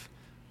expensive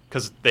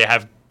because they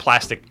have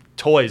plastic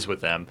toys with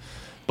them,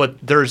 but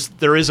there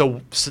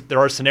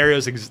are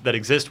scenarios that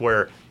exist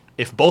where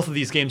if both of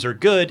these games are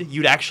good,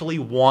 you'd actually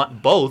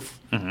want both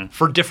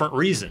for different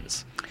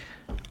reasons.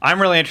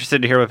 I'm really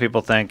interested to hear what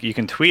people think. You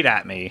can tweet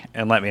at me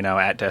and let me know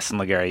at Destin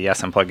Legary.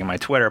 Yes, I'm plugging my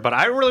Twitter. But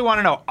I really want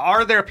to know,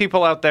 are there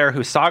people out there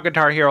who saw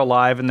Guitar Hero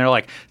live and they're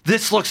like,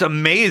 this looks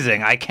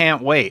amazing, I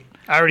can't wait?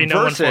 I already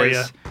know one for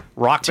you.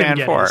 Rock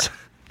Band 4.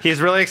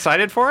 He's really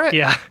excited for it?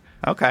 Yeah.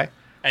 Okay.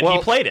 And he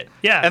played it.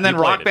 Yeah. And then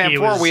Rock Band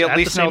 4, we at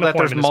least know that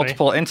there's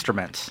multiple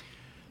instruments.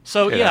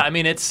 So, I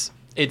mean, it's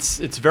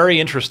very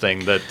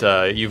interesting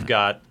that you've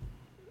got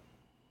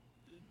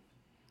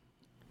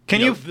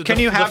Can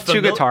you have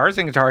two guitars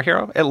in Guitar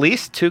Hero? At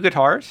least 2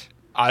 guitars?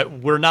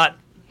 We're not.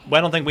 Well,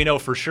 I don't think we know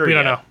for sure. We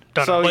don't yet. know.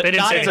 Don't So know. They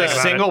didn't say it's a anything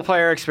about it. single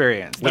player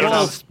experience. We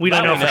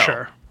don't know for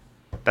sure.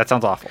 That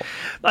sounds awful.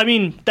 I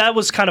mean, that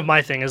was kind of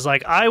my thing. Is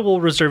like I will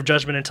reserve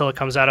judgment until it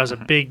comes out. I was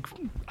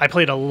I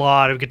played a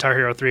lot of Guitar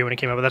Hero 3 when it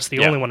came out, but that's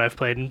the only one I've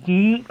played.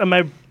 And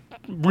my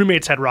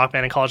roommates had Rock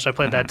Band in college, so I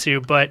played that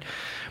too. But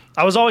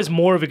I was always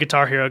more of a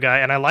Guitar Hero guy,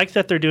 and I like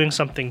that they're doing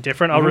something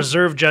different. I'll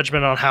reserve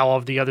judgment on how all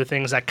of the other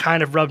things that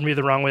kind of rubbed me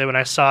the wrong way when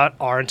I saw it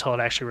are until it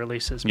actually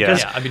releases.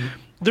 Because I mean,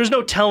 there's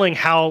no telling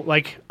how.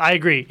 Like, I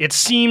agree. It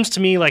seems to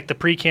me like the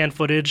pre-canned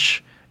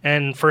footage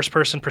and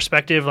first-person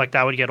perspective, like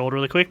that would get old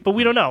really quick. But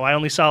we don't know. I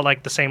only saw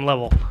like the same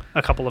level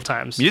a couple of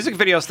times. Music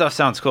video stuff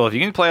sounds cool. If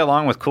you can play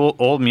along with cool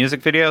old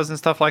music videos and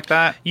stuff like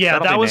that. Yeah,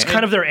 that was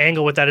kind of their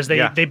angle with that. Is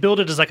they built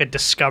it as like a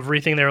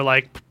discovery thing. They were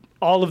like,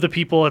 all of the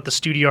people at the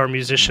studio are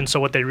musicians, so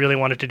what they really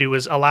wanted to do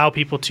was allow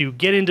people to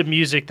get into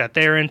music that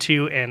they're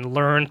into and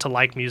learn to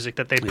like music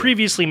that they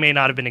previously may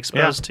not have been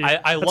exposed to.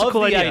 I That's love a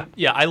cool the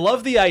idea. I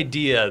love the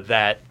idea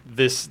that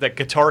that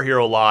Guitar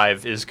Hero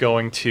Live is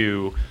going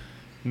to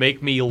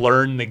make me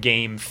learn the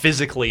game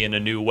physically in a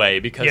new way,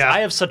 because I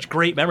have such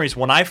great memories.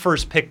 When I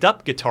first picked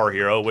up Guitar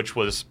Hero, which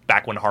was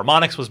back when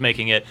Harmonix was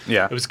making it,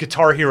 it was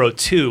Guitar Hero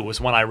 2 was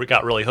when I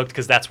got really hooked,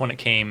 because that's when it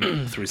came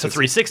to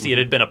 360. It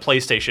had been a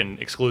PlayStation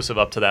exclusive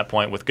up to that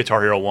point with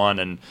Guitar Hero 1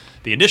 and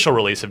the initial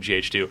release of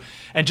GH2.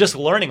 And just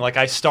learning, like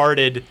I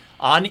started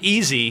on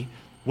easy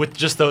with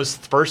just those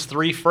first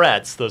 3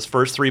 frets, those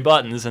first 3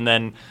 buttons, and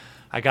then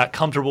I got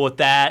comfortable with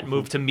that,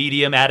 moved to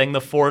medium, adding the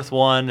 4th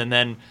one, and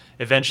then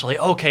eventually,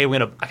 okay,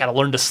 I got to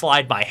learn to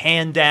slide my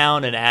hand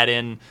down and add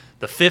in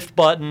the 5th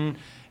button,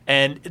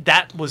 and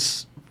that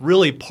was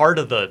really part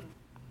of the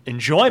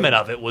enjoyment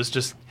of it, was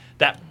just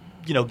that,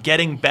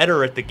 getting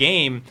better at the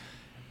game.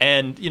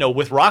 And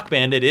with Rock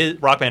Band, it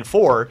is Rock Band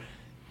 4,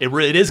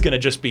 it is going to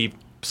just be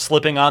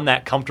slipping on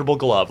that comfortable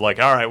glove. Like,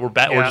 all right, we're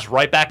back, we're just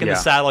right back in the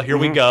saddle. Here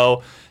we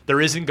go.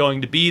 There isn't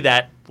going to be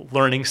that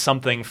learning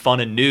something fun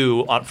and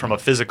new from a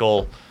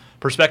physical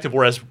perspective,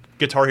 whereas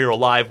Guitar Hero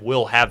Live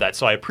will have that.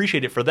 So I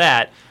appreciate it for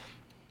that.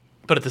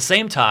 But at the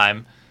same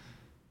time,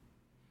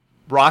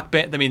 Rock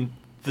Band,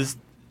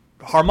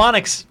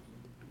 Harmonix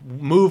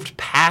moved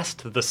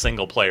past the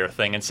single player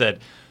thing and said,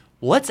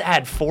 let's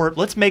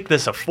make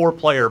this a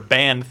 4-player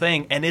band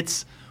thing. And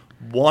it's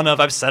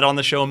I've said on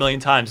the show a million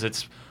times,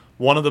 it's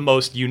one of the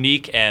most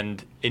unique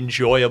and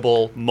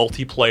enjoyable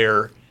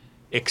multiplayer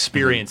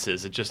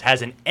experiences. It just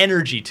has an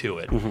energy to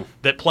it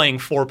that playing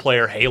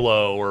 4-player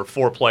Halo or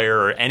 4-player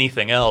or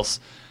anything else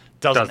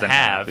doesn't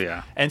have.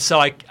 And so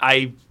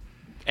I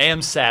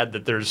am sad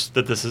that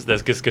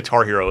this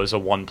Guitar Hero is a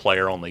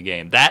 1-player only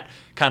game. That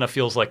kind of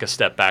feels like a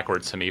step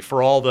backwards to me.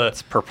 For all the,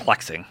 it's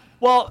perplexing.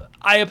 Well,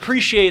 I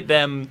appreciate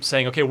them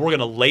saying, okay, we're going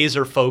to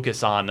laser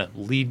focus on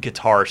lead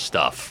guitar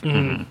stuff.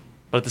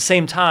 But at the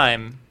same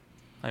time,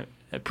 I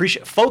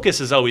appreciate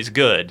focus is always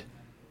good,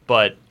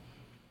 but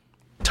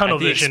tunnel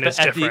vision is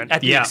different.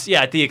 At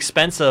the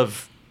expense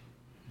of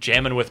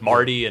jamming with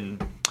Marty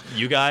and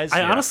you guys.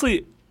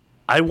 Honestly,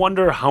 I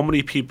wonder how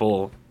many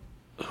people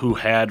who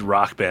had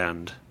Rock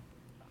Band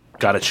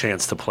got a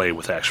chance to play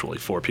with actually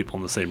 4 people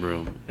in the same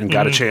room and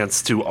got a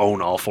chance to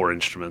own all 4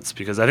 instruments,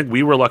 because I think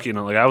we were lucky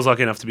enough. Like, I was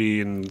lucky enough to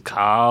be in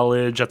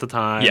college at the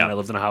time. I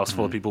lived in a house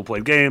full of people who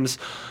played games,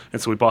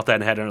 and so we bought that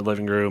and had it in our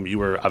living room. You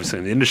were obviously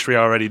in the industry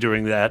already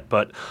doing that,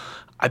 but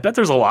I bet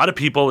there's a lot of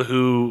people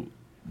who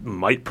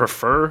might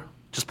prefer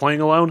just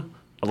playing alone.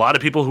 A lot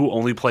of people who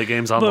only play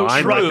games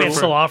online. But Rock Band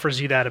still offers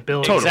you that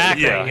ability. Totally.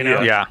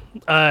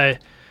 Exactly.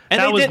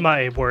 That was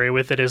my worry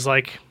with it, is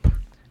like,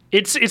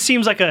 it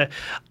seems like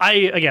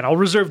I'll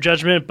reserve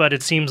judgment, but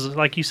it seems,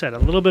 like you said, a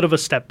little bit of a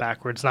step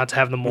backwards not to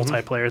have the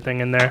multiplayer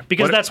thing in there,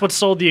 because that's what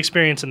sold the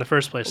experience in the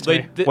first place to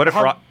me. What if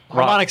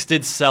Harmonix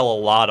did sell a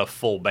lot of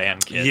full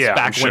band kits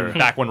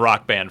back when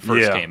Rock Band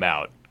first came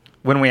out?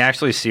 When we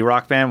actually see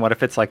Rock Band, what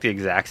if it's like the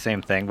exact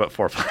same thing but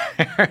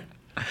 4-player?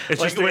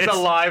 It's like just with a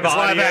live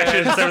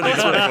action.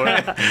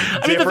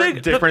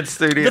 Different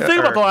studio. The thing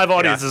about the live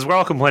audience is we're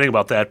all complaining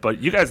about that,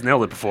 but you guys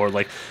nailed it before.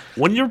 Like,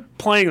 when you're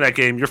playing that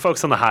game, you're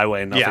focused on the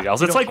highway and nothing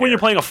else. It's like when you're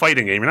playing a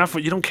fighting game.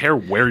 You don't care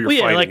where you're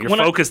fighting. Like, you're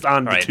focused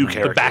on the 2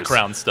 characters. The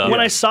background stuff.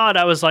 When I saw it,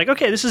 I was like,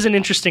 okay, this is an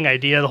interesting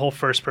idea, the whole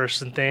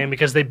first-person thing,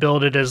 because they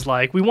build it as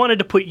like, we wanted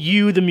to put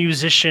you, the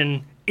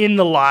musician, in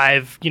the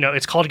live,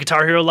 it's called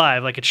Guitar Hero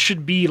Live. Like, it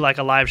should be like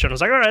a live show. And I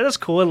was like, all right, that's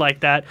cool. I like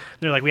that. And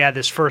they're like, we had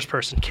this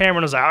first-person camera.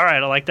 And I was like, all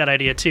right, I like that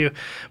idea too.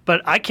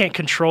 But I can't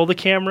control the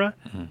camera.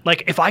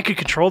 Like, if I could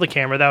control the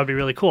camera, that would be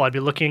really cool. I'd be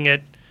looking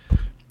at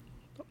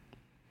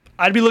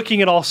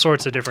all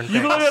sorts of different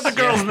things. You look at the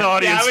girls in the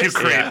audience, you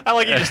creep. I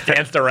like you just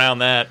danced around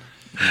that.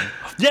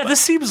 Yeah, this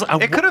seems...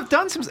 It could have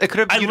done some... It could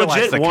have I utilized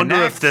legit the wonder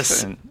Kinect if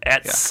this,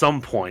 at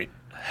some point,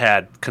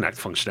 had Kinect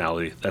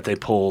functionality that they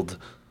pulled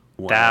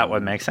That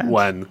would make sense.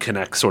 When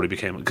Kinect sort of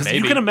became, because you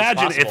Maybe. can It's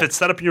imagine if possible. it's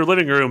set up in your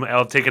living room,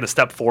 taking a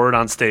step forward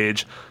on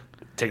stage,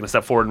 taking a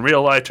step forward in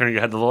real life, turning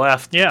your head to the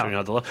left, Yeah. turning your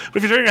head to the left. But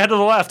if you turn your head to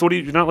the left,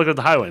 you're not looking at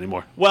the highway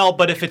anymore. Well,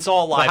 but if it's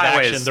all live highway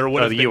action, is there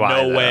would have the been UI,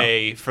 no though.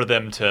 way for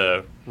them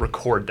to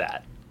record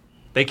that.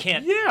 They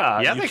can't. Yeah,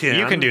 Yeah, you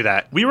you can do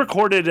that. We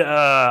recorded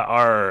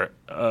a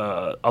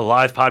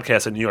live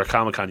podcast at New York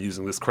Comic Con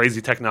using this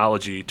crazy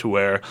technology to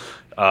where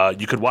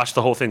you could watch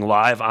the whole thing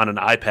live on an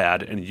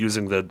iPad and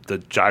using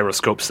the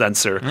gyroscope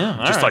sensor,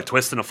 like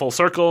twist in a full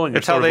circle, and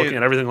you're sort of looking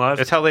at everything live.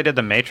 It's how they did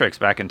The Matrix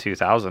back in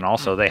 2000.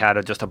 Also, they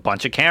had just a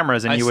bunch of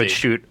cameras, and I you would see.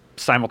 shoot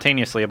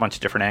simultaneously a bunch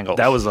of different angles.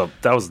 That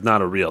was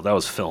not a reel. That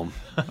was film.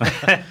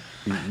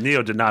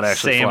 Neo did not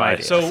actually same fly.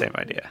 idea. So- same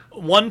idea.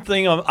 One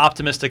thing I'm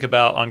optimistic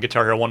about on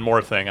Guitar Hero, one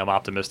more thing I'm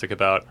optimistic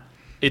about.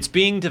 It's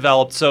being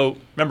developed. So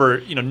remember,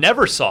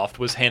 Neversoft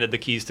was handed the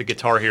keys to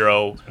Guitar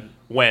Hero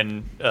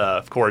when,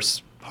 of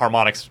course,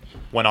 Harmonix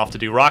went off to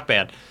do Rock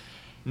Band.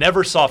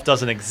 Neversoft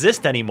doesn't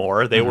exist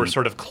anymore. They were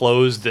sort of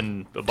closed,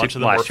 and a bunch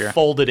of them Last were year.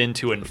 folded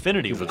into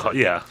Infinity Ward.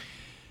 Yeah.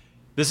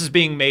 This is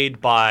being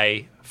made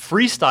by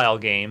Freestyle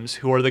Games,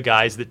 who are the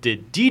guys that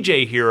did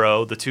DJ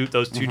Hero, those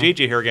two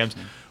DJ Hero games,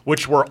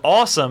 which were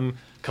awesome,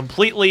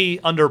 completely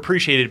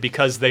underappreciated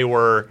because they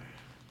were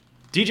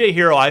DJ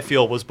Hero. I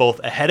feel was both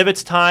ahead of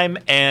its time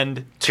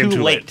and too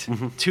late,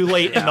 too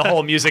late in the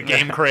whole music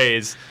game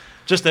craze.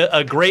 Just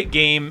a great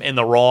game in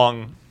the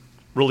wrong,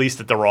 released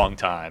at the wrong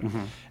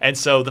time, and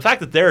so the fact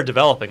that they're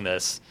developing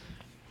this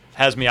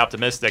has me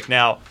optimistic.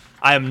 Now,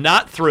 I am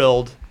not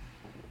thrilled.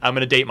 I'm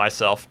going to date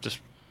myself, just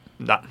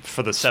not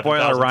for the 7,000th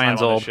time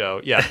Ryan's on the old.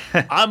 show. Yeah,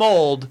 I'm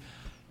old.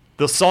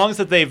 The songs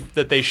that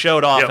they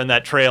showed off in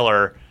that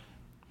trailer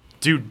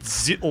do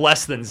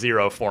less than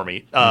zero for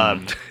me.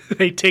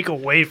 They take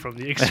away from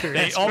the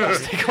experience. They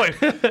almost take away.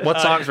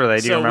 What songs were they?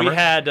 Do you So remember? we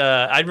had,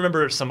 I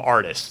remember some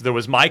artists. There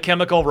was My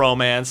Chemical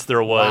Romance.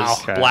 There was Wow.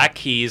 Okay. Black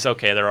Keys.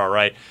 Okay, they're all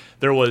right.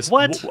 There was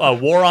What?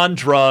 War on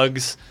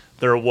Drugs.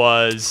 There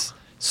was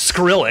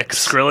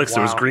Skrillex.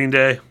 There was Green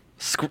Day.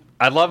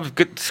 I love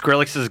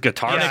Skrillex's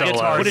guitar Yeah, solo.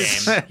 guitar What game.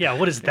 is, yeah,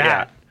 what is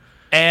that?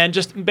 And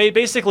just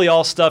basically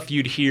all stuff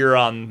you'd hear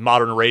on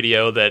modern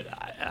radio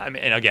that, I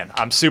mean, and again,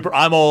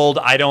 I'm old.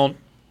 I don't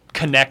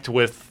connect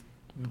with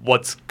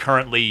what's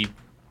currently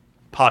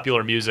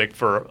popular music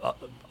for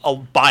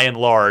by and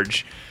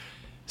large.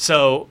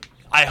 So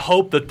I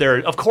hope that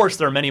of course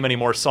there are many, many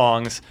more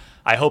songs.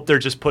 I hope they're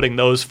just putting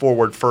those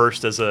forward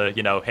first as a,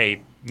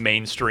 hey,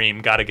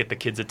 mainstream, got to get the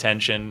kids'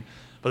 attention,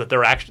 but that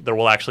there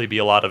will actually be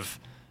a lot of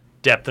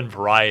depth and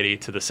variety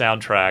to the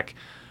soundtrack.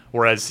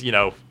 Whereas,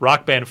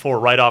 Rock Band 4,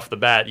 right off the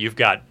bat, you've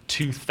got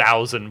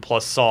 2,000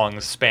 plus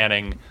songs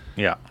spanning,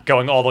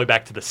 going all the way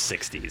back to the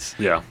 60s.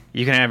 Yeah.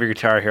 You can have your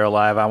Guitar Hero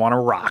live. I want to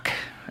rock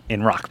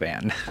in Rock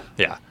Band.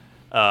 Yeah.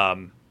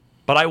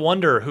 But I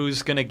wonder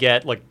who's going to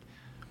get,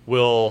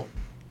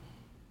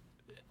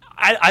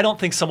 I don't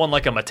think someone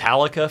like a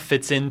Metallica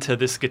fits into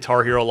this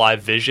Guitar Hero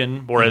Live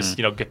vision, whereas,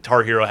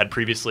 Guitar Hero had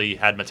previously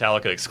had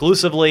Metallica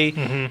exclusively.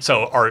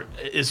 So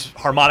is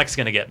Harmonix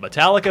going to get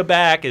Metallica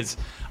back?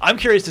 I'm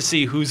curious to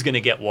see who's going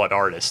to get what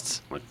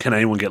artists. Can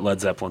anyone get Led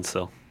Zeppelin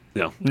still?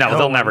 Yeah. No,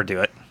 they'll never do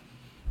it.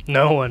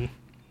 No one.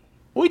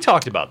 We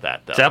talked about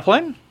that, though.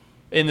 Zeppelin?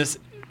 In this,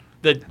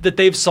 that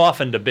they've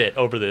softened a bit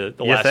over the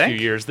last think?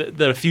 few years. That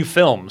a few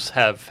films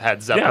have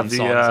had Zeppelin songs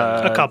in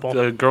them. A couple.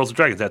 The Girls with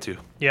Dragon Tattoo.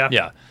 Yeah.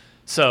 Yeah.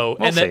 So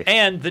We'll see.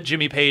 and that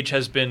Jimmy Page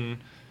has been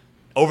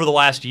over the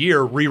last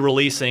year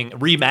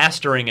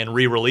remastering and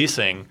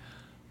re-releasing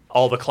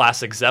all the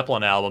classic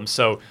Zeppelin albums.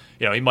 So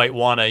he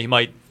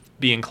might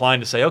be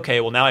inclined to say,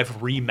 okay, well now I've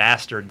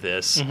remastered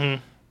this.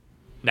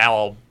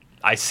 Now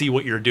I see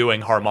what you're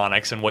doing,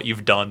 Harmonix, and what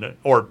you've done,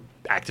 or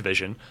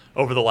Activision,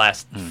 over the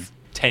last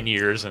 10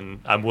 years, and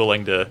I'm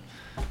willing to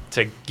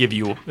give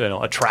you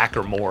a track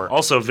or more.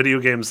 Also, video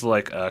games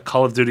like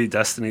Call of Duty,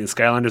 Destiny, and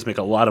Skylanders make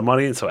a lot of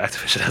money, and so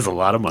Activision has a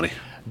lot of money.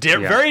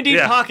 Very deep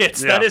Yeah.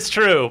 pockets. Yeah. That is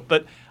true.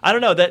 But I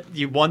don't know, that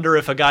you wonder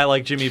if a guy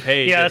like Jimmy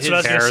Page. Yeah, that's what I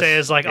was going to say.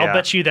 Is I'll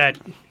bet you that.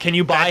 Can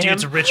you buy that him?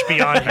 dude's rich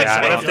beyond his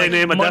Yeah, what if they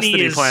name a money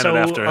Destiny is planet so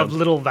after him? of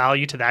little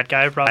value to that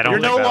guy. Probably. I don't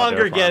You're think no that'll do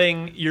longer it for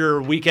him. getting your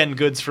weekend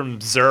goods from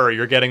Xur.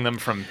 You're getting them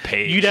from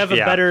Page. You'd have a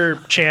Yeah. better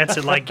chance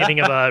at getting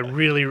him a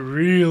really,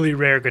 really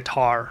rare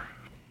guitar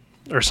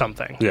or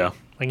something. Yeah.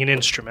 Like an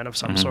instrument of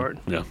some sort.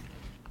 Yeah.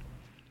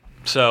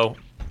 So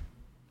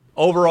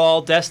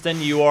overall,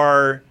 Destin,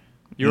 you're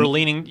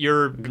leaning.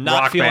 You're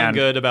not Rock feeling Band,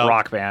 good about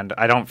Rock Band.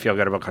 I don't feel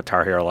good about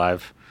Guitar Hero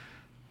Live.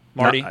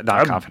 Marty.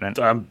 Not confident.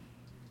 I'm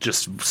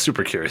just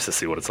super curious to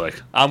see what it's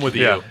like. I'm with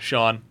you, Yeah.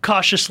 Sean.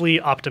 Cautiously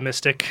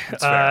optimistic.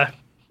 fair.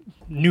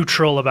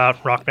 Neutral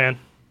about Rock Band.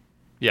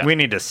 Yeah. We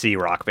need to see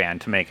Rock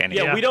Band to make any.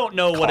 Yeah, we don't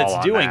know what call it's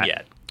on doing that.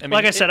 yet. I mean,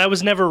 Like I said, I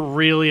was never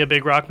really a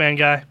big Rock Band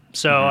guy,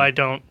 so I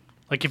don't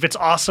if it's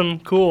awesome,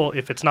 cool.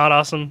 If it's not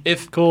awesome,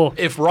 cool.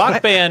 If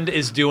Rock Band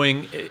is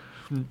doing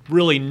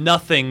really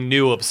nothing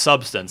new of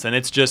substance, and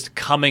it's just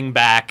coming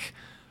back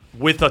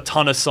with a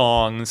ton of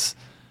songs,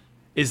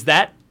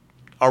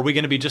 are we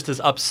going to be just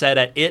as upset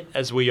at it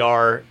as we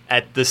are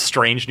at this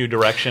strange new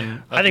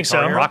direction? I think so.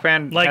 Guitar Hero? Rock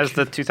Band has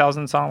the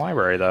 2000 song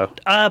library, though.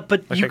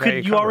 But Which I got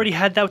you you already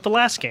had that with the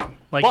last game.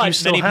 Like But you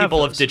still many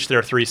people have those. ditched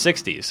their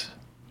 360s.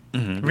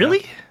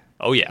 Really?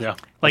 Oh, yeah.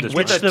 Like With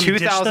which the them, ditch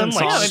 2000 them, like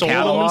song sold them and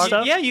catalog?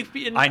 stuff?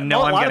 Yeah, I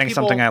know I'm getting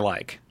something I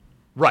like.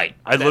 Right.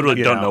 I literally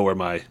you don't know. know where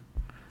my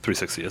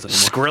 360 is anymore.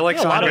 Skrillex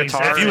Yeah, a lot on of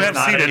guitar. these- If you is have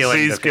not seen it, appealing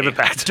please to give me. it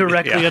back to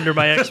Directly me. under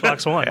my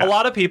Xbox One. A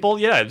lot of people,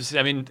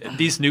 I mean,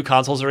 these new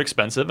consoles are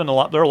expensive, and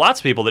there are lots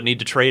of people that need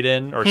to trade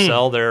in or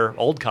sell their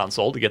old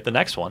console to get the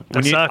next one.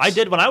 That sucks. I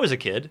did when I was a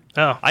kid.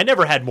 Oh. I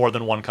never had more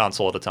than one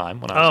console at a time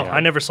when I was Oh, young. I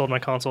never sold my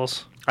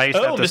consoles. I used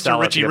to have to Mr.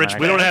 sell it to Richie get my Rich,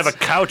 We Xbox. don't have a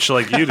couch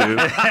like you do.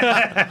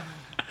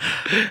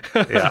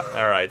 Yeah.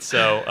 All right,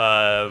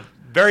 so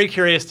very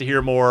curious to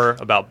hear more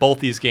about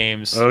both these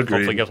games.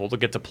 Agreed. Hopefully, we'll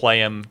get to play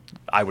them.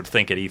 I would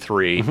think at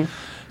E3.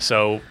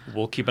 So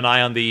we'll keep an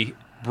eye on the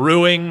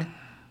brewing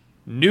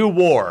new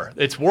war.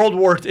 It's World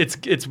War.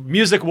 It's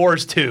Music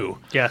Wars 2.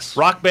 Yes.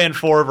 Rock Band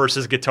 4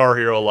 versus Guitar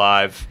Hero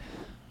Live.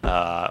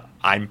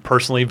 I'm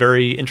personally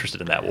very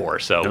interested in that war,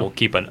 so we'll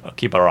keep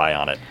our eye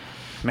on it.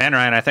 Man,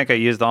 Ryan, I think I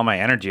used all my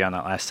energy on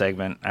that last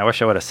segment. I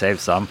wish I would have saved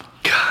some.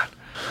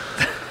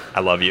 I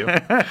love you.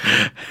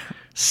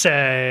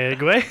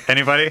 Segue.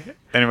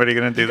 Anybody going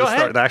to do Go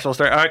ahead. the actual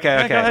story?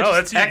 Okay. Go ahead. Oh,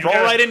 that's Just roll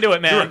right into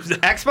it, man.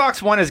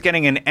 Xbox One is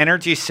getting an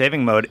energy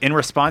saving mode in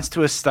response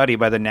to a study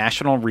by the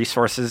National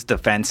Resources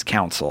Defense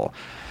Council.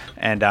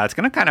 And it's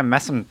going to kind of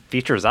mess some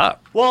features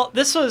up. Well,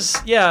 this was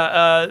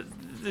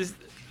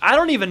I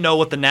don't even know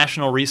what the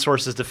National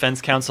Resources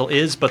Defense Council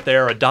is, but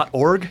they're a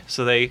 .org,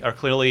 so they are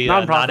clearly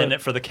not Nonprofit. in it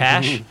for the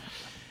cash.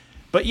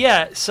 But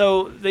yeah,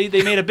 so they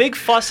made a big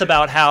fuss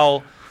about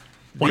how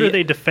What are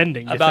they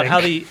defending? you about think?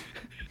 how the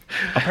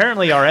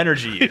apparently our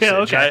energy usage.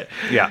 okay.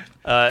 Yeah.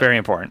 Very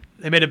important.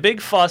 They made a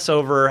big fuss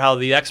over how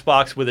the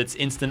Xbox with its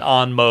instant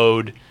on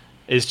mode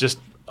is just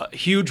a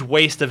huge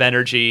waste of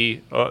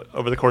energy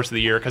over the course of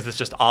the year because it's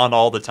just on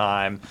all the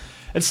time.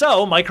 And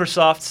so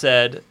Microsoft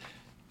said,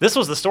 this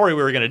was the story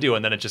we were going to do,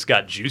 and then it just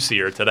got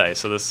juicier today,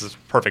 so this is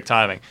perfect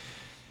timing.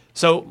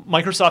 So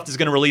Microsoft is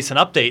going to release an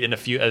update in a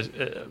few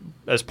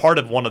as part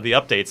of one of the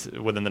updates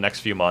within the next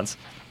few months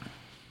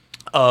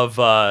of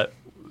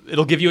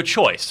it'll give you a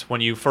choice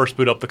when you first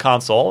boot up the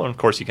console, and of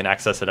course you can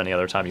access it any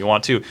other time you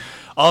want to,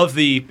 of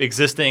the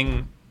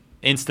existing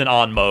instant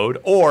on mode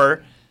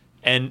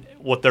and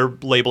what they're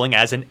labeling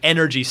as an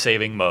energy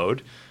saving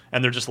mode,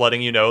 and they're just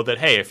letting you know that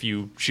hey, if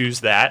you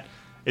choose that,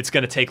 it's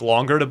going to take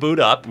longer to boot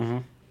up.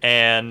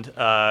 And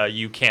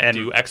you can't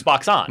do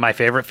Xbox on. My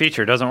favorite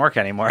feature doesn't work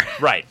anymore.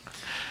 Right.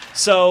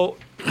 So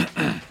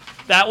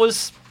that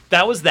was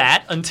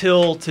that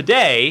until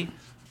today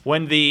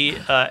when the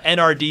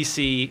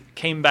NRDC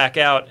came back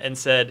out and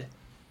said,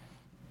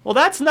 well,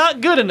 that's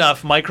not good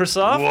enough,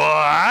 Microsoft.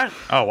 What?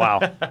 Oh,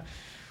 wow.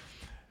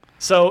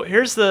 So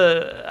here's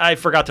I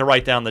forgot to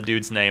write down the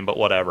dude's name, but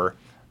whatever.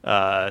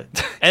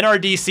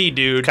 NRDC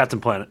dude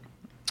Captain Planet.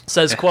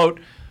 says, quote,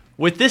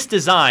 with this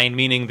design,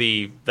 meaning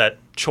that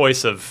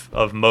choice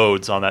of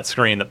modes on that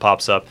screen that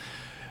pops up,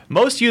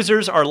 most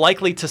users are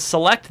likely to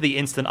select the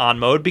instant on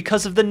mode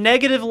because of the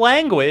negative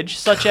language,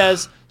 such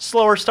as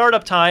slower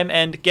startup time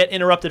and get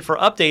interrupted for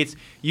updates,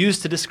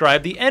 used to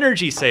describe the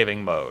energy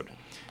saving mode.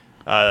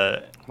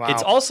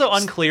 It's also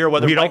unclear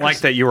whether We don't Microsoft- like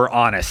that you were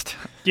honest.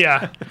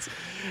 Yeah.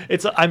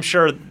 I'm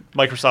sure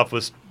Microsoft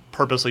was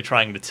purposely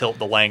trying to tilt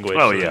the language.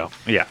 Oh, yeah.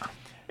 Yeah.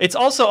 It's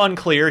also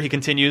unclear, he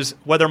continues,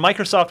 whether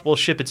Microsoft will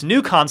ship its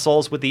new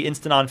consoles with the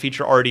Instant On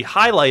feature already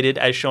highlighted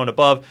as shown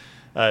above.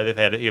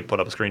 He put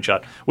up a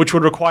screenshot, which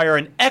would require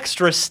an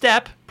extra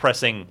step,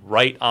 pressing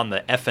right on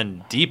the F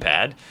and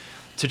D-pad,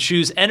 to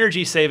choose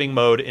energy saving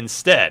mode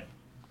instead.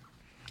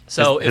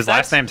 So his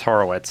last name's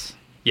Horowitz.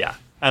 Yeah.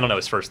 I don't know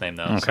his first name,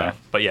 though. Okay. So.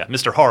 But yeah,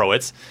 Mr.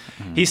 Horowitz.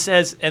 He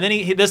says, and then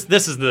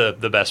this is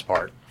the best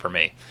part for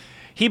me.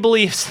 He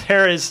believes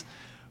there is,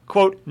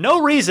 quote,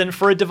 no reason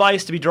for a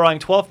device to be drawing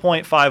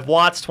 12.5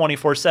 watts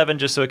 24/7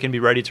 just so it can be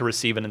ready to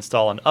receive and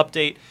install an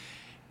update.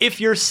 If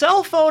your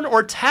cell phone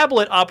or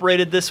tablet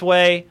operated this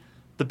way,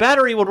 the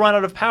battery would run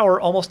out of power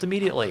almost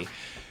immediately.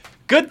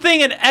 Good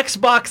thing an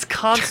Xbox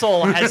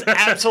console has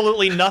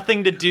absolutely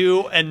nothing to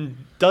do and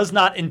does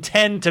not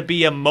intend to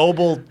be a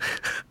mobile,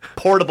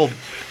 portable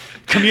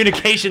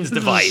communications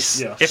device.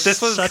 Yeah. If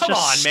this was Such come a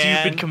on, stupid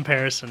man.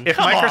 comparison. If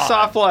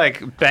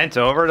Microsoft bent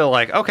over to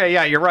okay,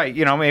 yeah, you're right.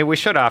 Maybe we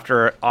should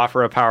offer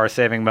a power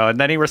saving mode. And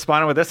then he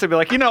responded with this, it'd be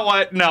like, you know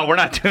what? No, we're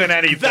not doing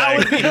anything. That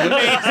would be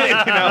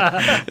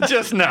amazing.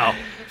 Just no.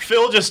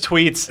 Phil just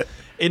tweets,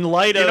 in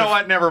light of You know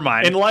what? Never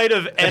mind. In light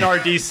of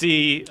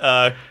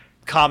NRDC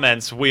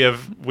comments, we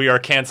are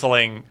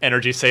canceling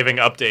energy saving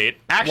update.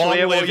 Actually, Long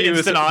it will live use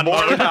instant on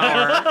more mode.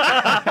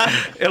 power.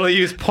 It'll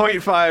use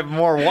 0.5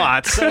 more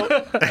watts.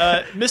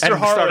 Mr. and start up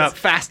Horowitz,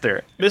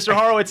 faster. Mr.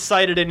 Horowitz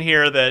cited in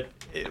here that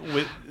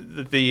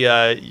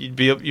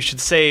you should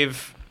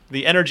save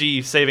the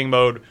energy saving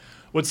mode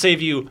would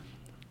save you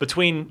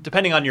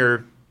depending on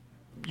your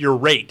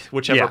rate,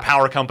 whichever Yeah.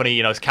 power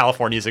company,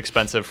 California is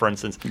expensive, for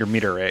instance. Your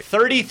meter rate.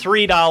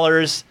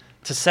 $33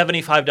 to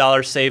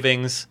 $75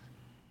 savings,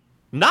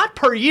 not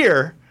per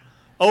year,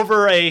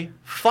 over a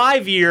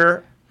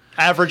 5-year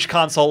average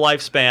console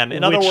lifespan.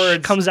 In other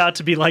words, comes out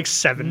to be like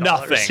 $7.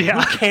 nothing.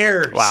 Yeah. Who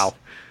cares? Wow.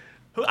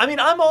 I mean,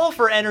 I'm all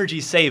for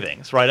energy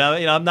savings, right?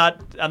 I'm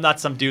not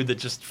some dude that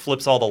just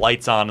flips all the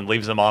lights on and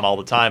leaves them on all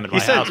the time in my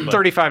You said house. but-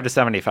 $35 to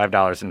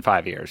 $75 in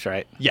 5 years,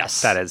 right?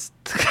 Yes. That is,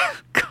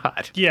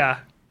 God. Yeah.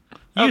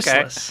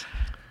 Useless.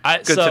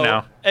 Good to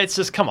know. It's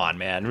just, come on,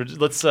 man.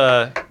 Let's.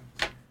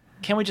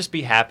 Can we just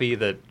be happy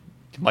that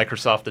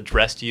Microsoft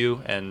addressed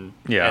you and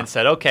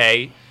said,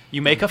 okay,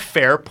 you make a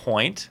fair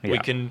point. We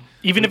can,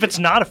 even if it's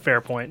not a fair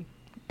point.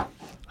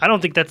 I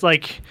don't think that's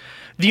like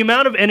the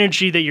amount of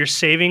energy that you're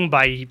saving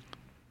by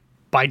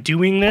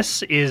doing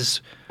this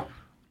is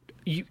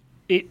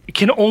it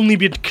can only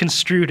be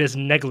construed as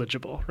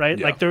negligible, right?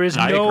 Yeah, like there is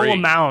I no agree.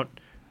 amount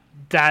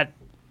that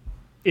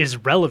is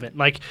relevant.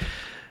 Like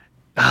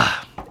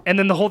and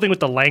then the whole thing with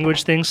the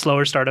language thing,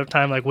 slower startup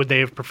time, like would they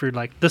have preferred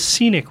like the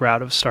scenic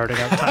route of starting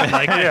up time?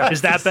 Like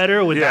is that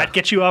better? Would that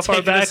get you off our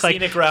Taking the back? Like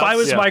scenic if I routes.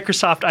 was Yeah.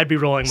 Microsoft, I'd be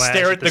rolling my eyes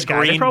stare at this the guy.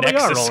 They green probably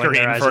next are to rolling their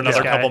screen eyes for at this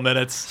another guy. couple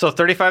minutes. So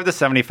 35 to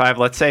 75,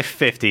 let's say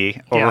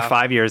 50 over Yeah.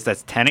 5 years.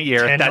 That's 10 a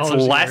year. $10 That's a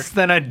year. less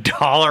than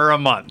 $1 a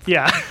month.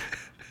 Yeah.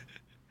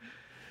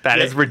 That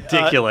is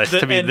ridiculous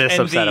to be this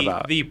upset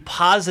about. The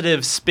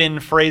positive spin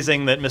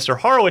phrasing that Mr.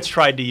 Horowitz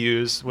tried to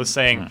use was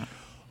saying,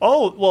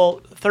 oh,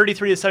 well,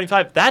 33 to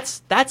 75,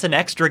 that's an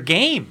extra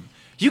game.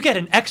 You get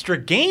an extra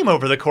game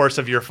over the course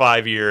of your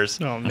 5 years.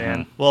 Oh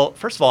man. Well,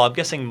 first of all, I'm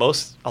guessing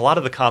a lot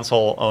of the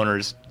console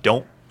owners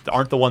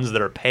aren't the ones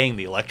that are paying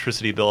the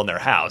electricity bill in their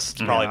house.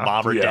 It's probably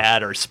mom or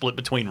dad or split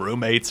between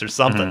roommates or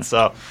something.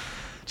 So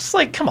just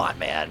like, come on,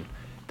 man.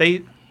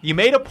 You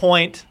made a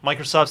point.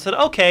 Microsoft said,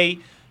 okay,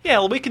 yeah,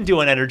 well, we can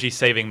do an energy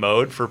saving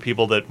mode for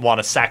people that want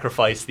to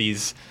sacrifice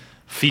these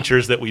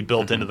features that we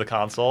built into the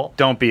console.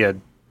 Don't be a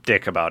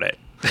dick about it.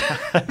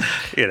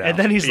 You know? And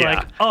then he's Yeah.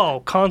 like,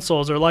 "Oh,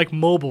 consoles are like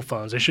mobile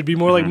phones. They should be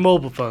more like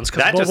mobile phones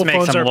because That just mobile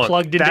makes phones him are look.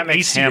 plugged That into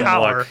makes AC him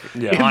power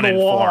look in the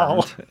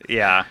wall."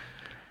 Yeah.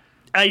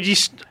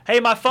 Hey,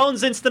 my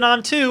phone's instant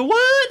on too.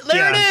 What?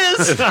 There it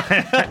is.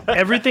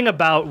 Everything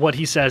about what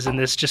he says in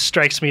this just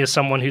strikes me as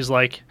someone who's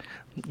like,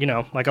 you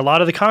know, like a lot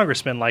of the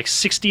congressmen, like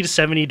 60 to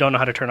 70 don't know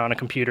how to turn on a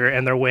computer,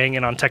 and they're weighing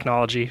in on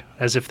technology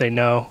as if they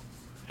know.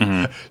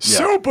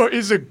 Sober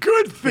is a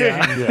good thing.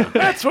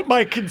 That's what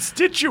my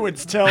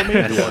constituents tell me.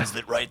 The ones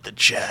that write the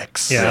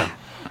checks. Yeah.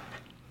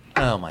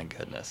 Oh my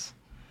goodness.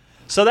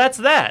 So that's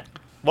that.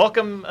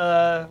 Welcome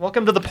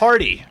to the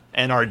party,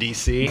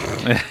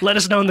 NRDC. Let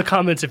us know in the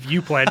comments if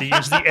you plan to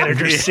use the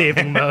energy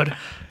saving mode.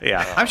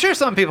 Yeah. I'm sure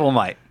some people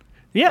might.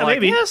 Yeah, Like,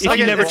 maybe. yes, if like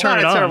you never it's turn not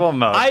it a on. terrible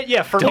mode.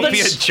 For Don't me, be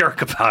a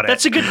jerk about it.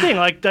 That's a good thing.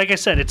 Like I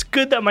said, it's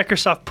good that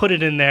Microsoft put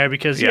it in there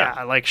because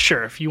like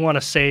sure, if you want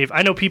to save,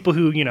 I know people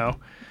who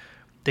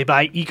they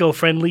buy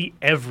eco-friendly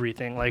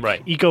everything, like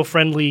Right.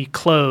 eco-friendly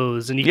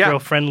clothes and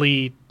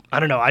eco-friendly. I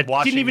don't know. I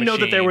Washing didn't even know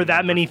that there were that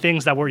machine. many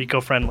things that were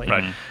eco-friendly.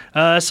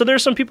 Right. So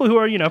there's some people who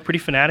are pretty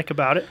fanatic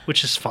about it,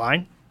 which is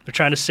fine. They're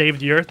trying to save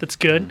the earth. That's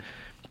good.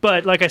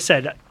 But like I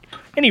said,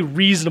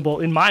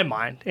 in my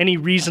mind, any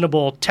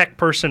reasonable tech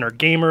person or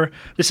gamer,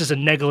 this is a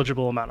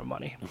negligible amount of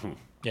money.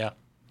 yeah.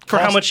 For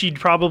how much you'd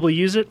probably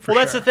use it? For Well,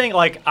 that's sure. the thing.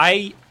 Like,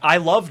 I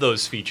love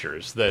those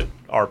features that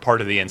are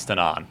part of the Instant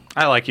On.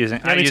 I like using.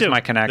 I me use too.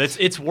 my Kinect.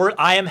 It's worth.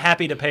 I am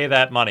happy to pay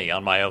that money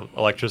on my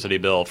electricity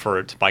bill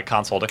for my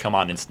console to come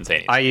on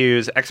instantaneously. I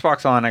use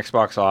Xbox on,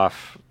 Xbox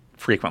off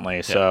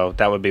frequently, so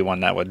that would be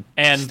one that would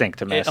stink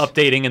to miss.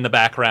 Updating in the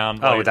background.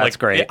 Oh, right? that's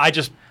great.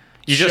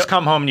 You just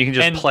come home and you can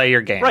just play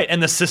your game. Right,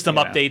 and the system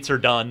updates are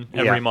done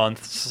every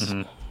month.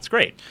 It's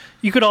great.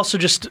 You could also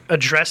just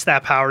address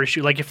that power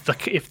issue. Like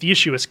if the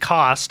issue is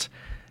cost,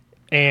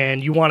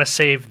 and you want to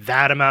save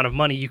that amount of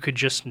money, you could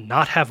just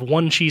not have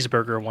one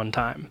cheeseburger one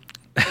time.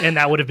 And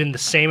that would have been the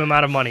same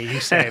amount of money you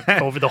saved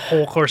over the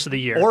whole course of the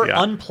year. Or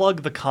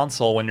unplug the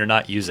console when you're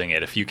not using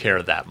it if you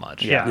care that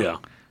much. Yeah.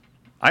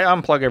 I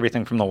unplug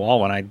everything from the wall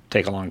when I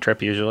take a long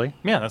trip usually.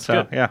 Yeah, that's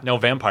So, good. yeah. No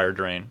vampire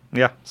drain.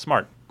 Yeah.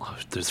 Smart.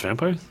 There's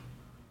vampires?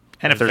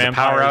 And if there's a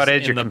power vampires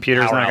outage, in your the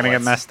computer's power not going to get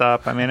outlets. messed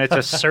up. I mean, it's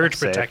just Surge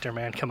safe. protector,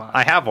 man. Come on.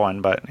 I have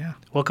one, but yeah.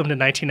 Welcome to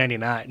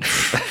 1999.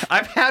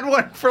 I've had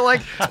one for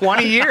like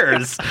 20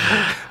 years.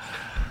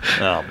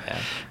 Oh, man.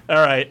 All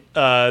right.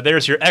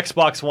 There's your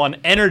Xbox One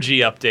energy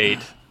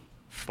update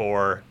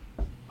for,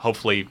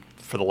 hopefully,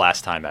 for the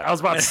last time ever. I was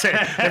about to say,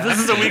 if this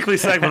is a weekly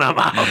segment, I'm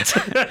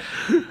out.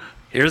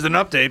 Here's an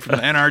update from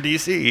the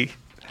NRDC.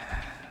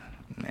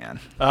 Man.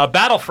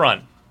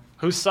 Battlefront.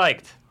 Who's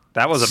psyched?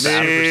 That was a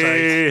battle.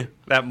 Me.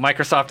 That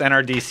Microsoft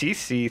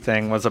NRDCC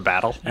thing was a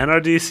battle.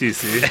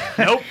 NRDCC.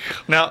 Nope.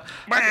 No.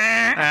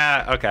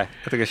 Okay.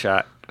 I took a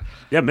shot.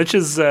 Yeah, Mitch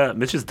is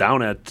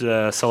down at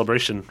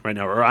Celebration right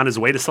now, or on his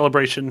way to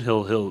Celebration.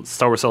 He'll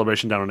Star Wars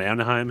Celebration down in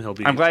Anaheim.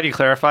 I'm glad you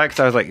clarified because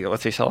I was like,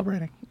 what's he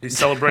celebrating? He's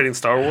celebrating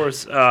Star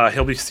Wars.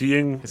 He'll be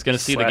seeing. He's gonna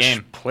see the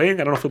game.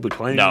 Playing. I don't know if he'll be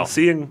playing. No.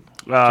 Seeing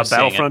Just seeing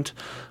Battlefront.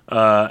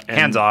 And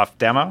Hands off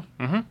demo.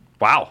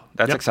 Wow,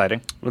 that's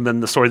exciting. And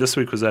then the story this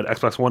week was that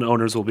Xbox One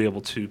owners will be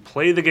able to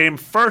play the game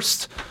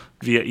first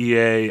via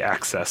EA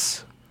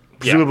Access.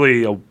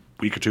 Presumably a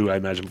week or two, I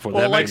imagine, before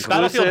Well, that. like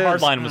Battlefield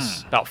Hardline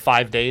was about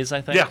 5 days,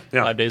 I think.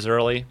 Yeah. 5 days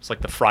early. It's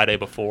like the Friday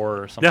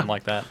before or something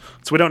like that.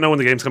 So we don't know when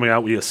the game's coming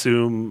out. We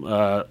assume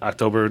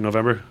October,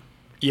 November.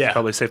 Yeah.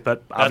 Probably a safe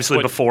bet.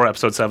 Obviously before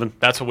Episode 7.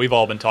 That's what we've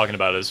all been talking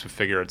about is we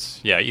figure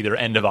it's, either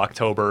end of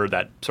October,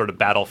 that sort of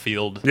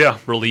Battlefield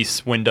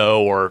release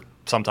window, or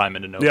sometime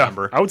into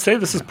November. Yeah, I would say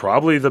this is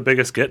probably the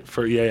biggest get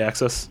for EA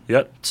Access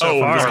yet. So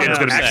far, this game's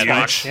going to be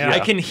Xbox. huge. I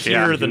can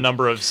hear the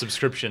number of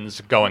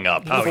subscriptions going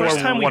up. The first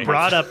time we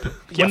brought up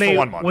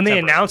when they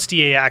announced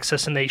EA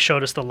Access and they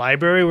showed us the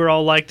library, we were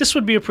all like, "This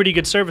would be a pretty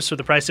good service for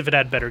the price if it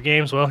had better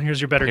games." Well, here's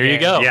your better game. Here you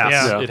go.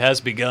 Yeah. It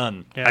has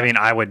begun. Yeah. I mean,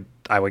 I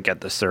would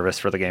get this service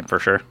for the game for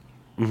sure.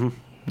 Mm-hmm.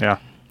 Yeah.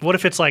 What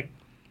if it's like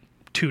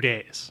 2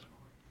 days?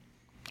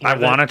 I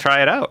want to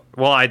try it out.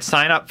 Well, I'd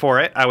sign up for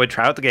it. I would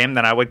try out the game,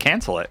 then I would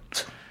cancel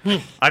it.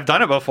 I've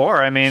done it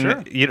before. I mean,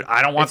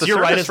 I don't want It's the your service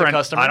right as a for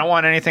customer. I don't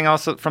want anything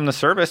else from the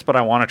service, but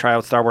I want to try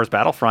out Star Wars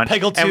Battlefront.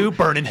 Peggle 2,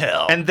 burn in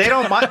hell. And they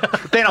don't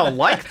they don't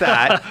like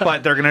that,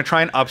 but they're going to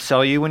try and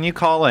upsell you when you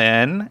call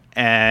in,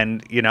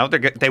 and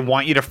they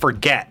want you to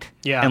forget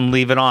and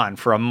leave it on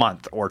for a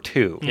month or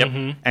two,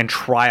 and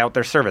try out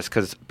their service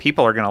because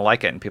people are going to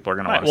like it and people are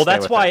going to want to Well, stay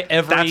that's with why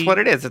it. That's what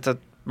it is. It's a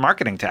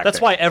marketing tactic.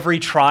 That's why every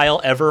trial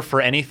ever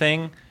for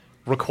anything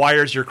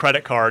requires your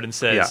credit card and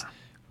says,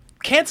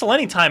 cancel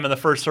any time in the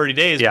first 30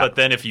 days, but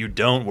then if you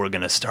don't, we're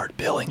going to start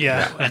billing you.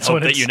 That's hope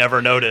when that it's you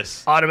never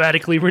notice.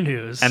 automatically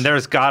renews. And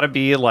there's got to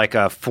be like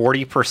a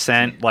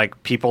 40%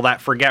 like people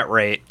that forget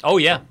rate. Oh,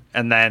 yeah.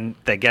 And then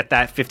they get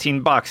that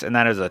 $15, and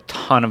that is a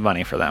ton of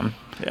money for them.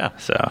 Yeah.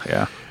 So,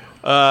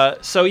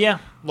 yeah.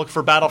 Look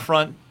for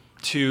Battlefront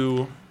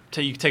to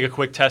take a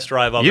quick test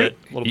drive of it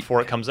a little before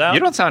it comes out. You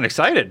don't sound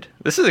excited.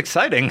 This is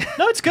exciting.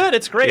 No, it's good.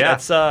 It's great. Yeah.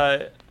 It's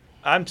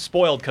I'm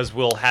spoiled because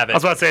we'll have it. I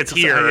was about to say it's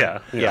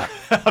here. Yeah.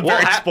 I'm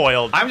very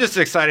spoiled. I'm just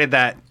excited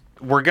that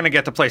we're going to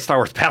get to play Star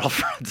Wars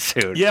Battlefront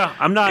soon. Yeah,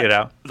 I'm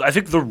not. I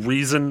think the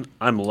reason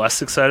I'm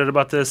less excited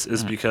about this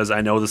is because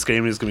I know this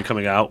game is going to be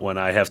coming out when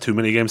I have too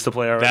many games to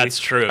play already. That's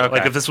true. Okay.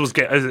 Like if this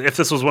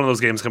was one of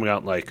those games coming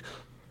out like,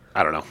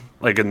 I don't know,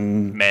 like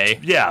in May.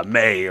 Yeah,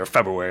 May or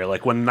February,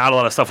 like when not a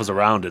lot of stuff was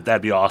around it.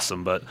 That'd be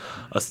awesome. But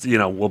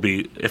we'll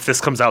be, if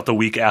this comes out the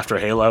week after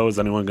Halo, is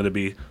anyone going to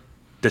be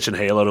ditching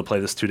Halo to play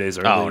this 2 days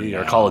early,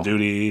 or Call of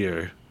Duty,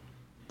 or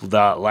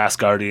The Last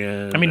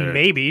Guardian? I mean,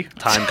 maybe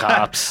Time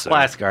Cops.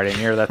 Last Guardian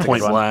here. That's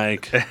Point a good one.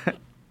 Blank.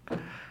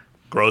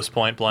 Gross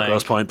Point Blank.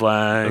 Gross Point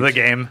Blank.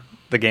 The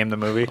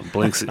movie.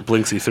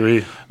 Blinksy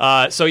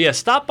 3.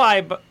 Stop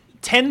by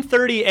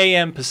 10:30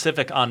 a.m.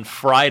 Pacific on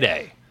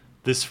Friday.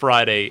 This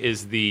Friday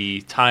is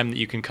the time that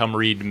you can come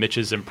read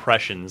Mitch's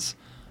impressions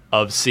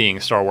of seeing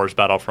Star Wars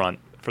Battlefront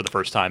for the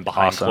first time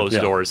behind closed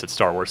doors at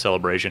Star Wars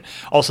Celebration.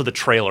 Also, the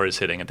trailer is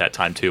hitting at that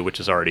time too, which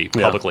is already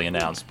publicly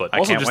announced. But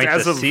I can't wait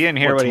to see and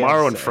hear what he has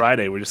tomorrow to and say.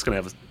 Friday, we're just gonna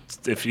have.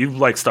 If you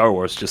like Star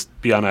Wars, just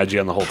be on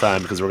IGN the whole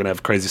time because we're gonna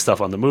have crazy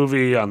stuff on the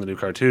movie, on the new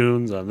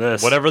cartoons, on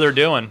this, whatever they're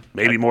doing,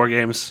 maybe more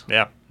games.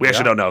 Yeah, we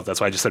actually don't know. That's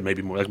why I just said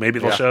maybe more. Like maybe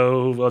they'll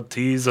show a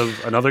tease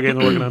of another game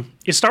they're working on.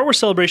 Is Star Wars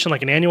Celebration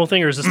like an annual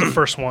thing, or is this the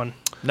first one?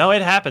 No,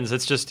 it happens.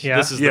 It's just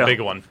this is the big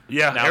one.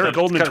 Yeah, Now Eric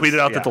Goldman tweeted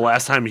out that the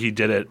last time he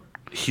did it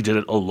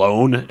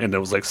alone, and it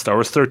was like Star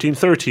Wars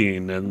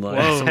 1313 and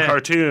like some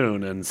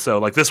cartoon, and so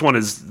like this one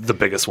is the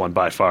biggest one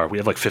by far. We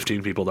have like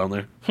 15 people down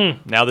there.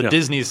 Now the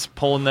Disney's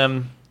pulling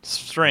them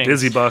strings.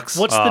 Disney bucks.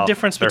 What's the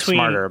difference they're between?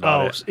 smarter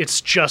about it.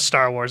 It's just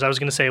Star Wars. I was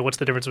going to say, what's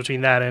the difference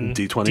between that and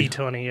D20?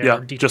 D20, Yeah,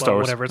 or D12, just Star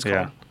Wars. whatever it's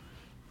Yeah.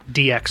 called.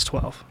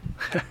 DX12.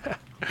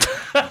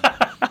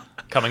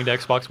 Coming to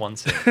Xbox One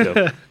soon.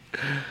 Yep.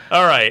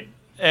 All right.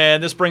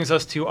 And this brings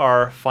us to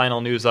our final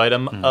news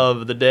item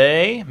of the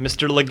day.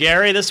 Mr.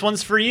 Legary, this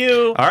one's for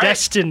you. All right.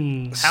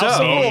 Destin. House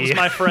of Wolves,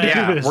 my friend.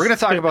 Yeah, we're going to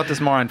talk about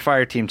this more on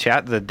Fire Team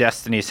Chat, the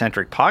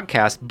Destiny-centric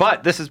podcast,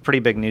 but this is pretty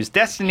big news.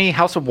 Destiny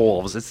House of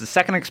Wolves. It's the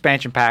second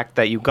expansion pack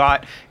that you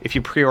got if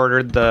you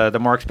pre-ordered the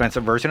more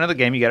expensive version of the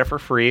game. You get it for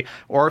free,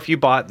 or if you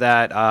bought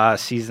that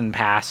season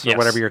pass or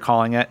whatever you're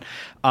calling it.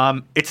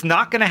 It's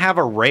not going to have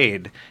a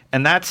raid,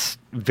 and that's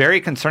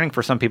very concerning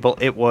for some people.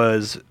 It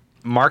was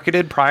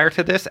marketed prior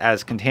to this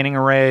as containing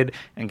a raid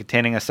and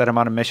containing a set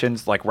amount of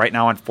missions. Like right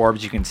now on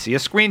Forbes, you can see a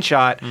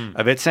screenshot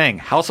of it saying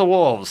House of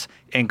Wolves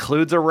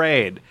includes a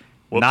raid.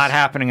 Whoops. Not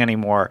happening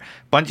anymore.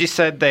 Bungie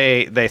said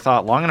they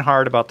thought long and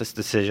hard about this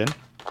decision,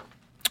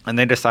 and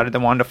they decided they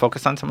wanted to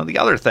focus on some of the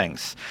other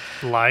things.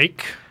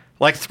 Like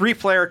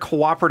 3-player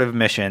cooperative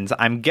missions.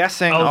 I'm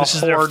guessing this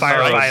is their Horde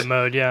firefight mode.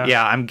 mode, yeah.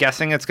 Yeah, I'm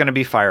guessing it's going to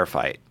be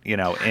firefight,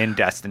 in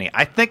Destiny.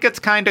 I think it's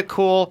kind of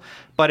cool,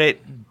 but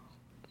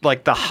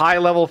like the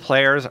high-level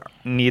players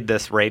need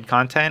this raid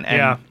content,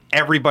 and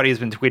everybody's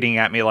been tweeting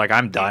at me like,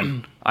 I'm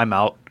done, I'm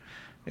out,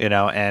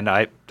 and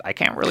I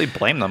can't really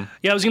blame them.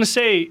 Yeah, I was going to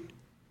say,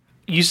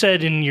 you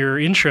said in your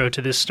intro to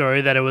this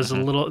story that it was a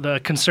little the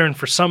concern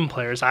for some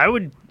players. I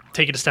would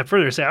take it a step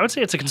further. I would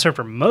say it's a concern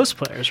for most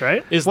players,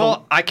 right?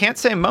 I can't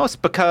say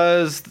most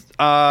because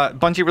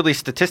Bungie released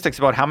statistics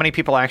about how many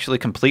people actually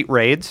complete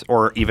raids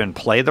or even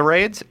play the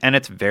raids, and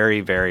it's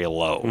very, very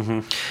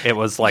low. It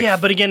was like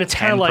but again, it's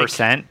kind of like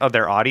 10% of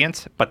their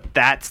audience, but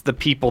that's the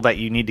people that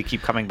you need to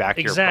keep coming back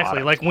to your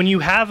product. Like when you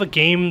have a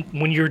game,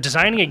 when you're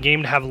designing a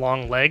game to have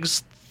long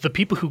legs, the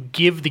people who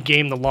give the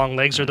game the long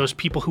legs are those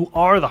people who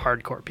are the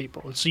hardcore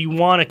people. So you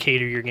want to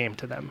cater your game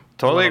to them.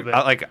 Totally.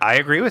 I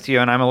agree with you,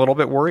 and I'm a little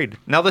bit worried.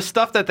 Now, the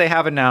stuff that they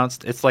have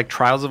announced, it's like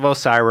Trials of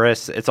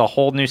Osiris. It's a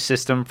whole new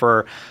system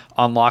for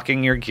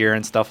unlocking your gear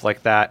and stuff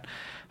like that.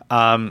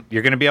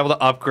 You're going to be able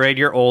to upgrade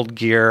your old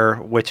gear,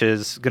 which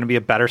is going to be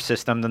a better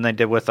system than they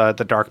did with the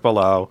Dark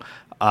Below.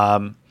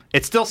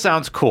 It still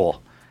sounds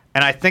cool.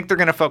 And I think they're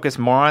going to focus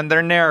more on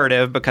their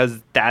narrative because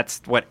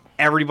that's what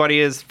everybody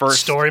is first.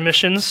 Story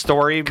missions?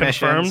 Confirmed,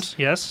 missions.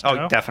 Yes? Oh,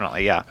 no?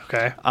 definitely, yeah.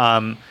 Okay.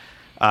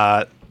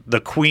 The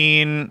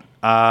Queen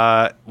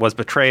was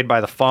betrayed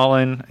by the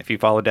Fallen. If you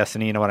follow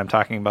Destiny, you know what I'm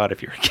talking about.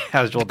 If you're a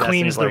casual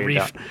Destiny Queen's the player, you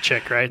reef don't.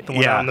 chick, right? The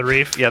one on the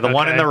reef? Yeah, the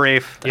one in the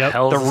reef. Yep.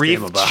 The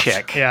reef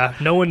chick. Yeah,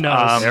 no one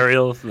knows.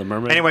 Ariel, the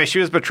mermaid. Anyway, she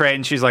was betrayed,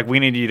 and she's like, we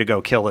need you to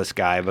go kill this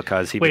guy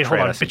because he Wait, betrayed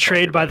hold on. us.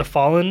 Betrayed by the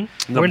Fallen?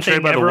 Weren't they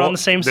never on the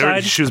same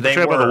side? She was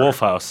betrayed by the Wolf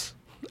House.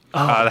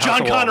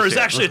 John Connor is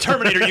actually a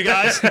Terminator, you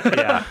guys.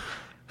 Yeah.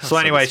 So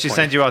anyway, she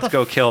sends you out to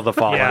go kill the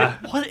Fallen. Yeah.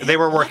 They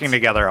were working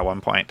together at one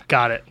point.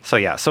 Got it. So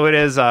yeah, so it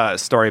is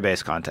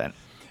story-based content.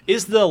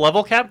 Is the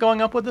level cap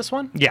going up with this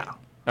one? Yeah,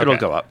 it'll Okay.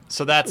 go up.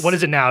 So that's What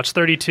is it now? It's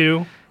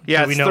 32?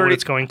 Yeah, Do we it's know 30 what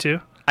it's going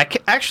to? I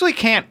actually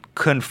can't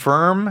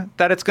confirm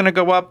that it's going to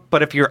go up,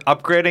 but if you're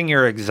upgrading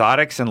your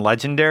exotics and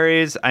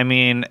legendaries, I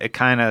mean, it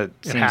kind of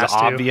seems has to.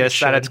 obvious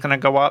It that should. it's going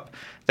to go up.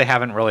 They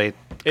haven't really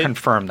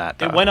confirmed that,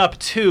 though. It went up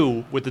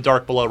 2 with the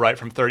Dark Below, right,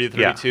 from 30 to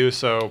 32,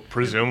 so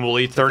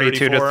presumably to 32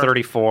 34. to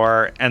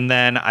 34. And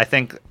then I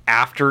think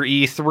after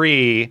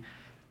E3,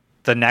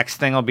 the next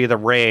thing will be the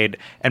raid.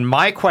 And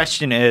my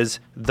question is,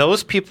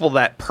 those people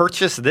that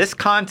purchase this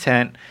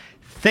content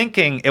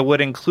thinking it would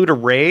include a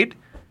raid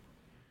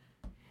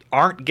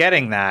aren't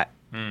getting that.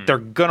 They're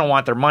going to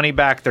want their money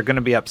back. They're going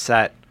to be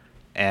upset.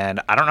 And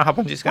I don't know how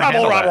Bungie's going to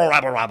handle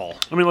that. Rabble.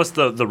 I mean, what's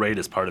the raid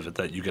is part of it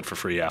that you get for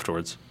free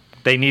afterwards?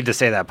 They need to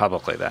say that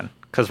publicly then.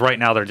 Because right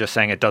now they're just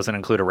saying it doesn't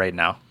include a raid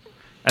now.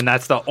 And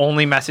that's the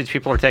only message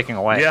people are taking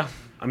away. Yeah.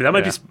 I mean, that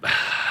might be...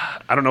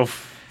 I don't know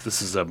if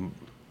this is a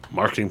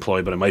marketing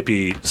ploy, but it might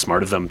be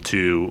smart of them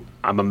to...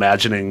 I'm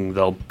imagining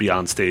they'll be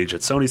on stage at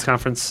Sony's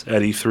conference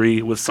at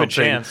E3 with something.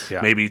 chance.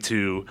 Yeah. Maybe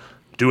to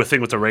do a thing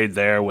with the raid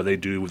there where they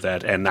do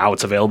that, and now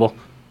it's available.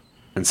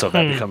 And so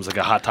that becomes like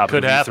a hot topic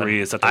Could of happen. E3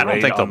 is that the I don't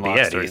raid think they'll be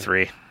unlocks at during-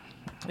 E3.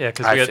 Yeah,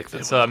 because I think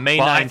it's they May 19th.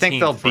 Well, I think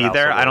they'll for be House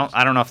there. of I Wolves.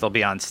 don't know if they'll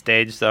be on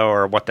stage though,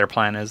 or what their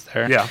plan is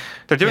there. Yeah.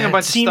 They're doing Yeah, a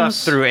bunch it of seems-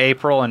 stuff through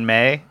April and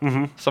May,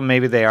 so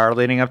maybe they are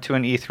leading up to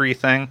an E3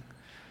 thing.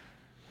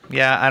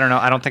 Yeah, I don't know.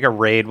 I don't think a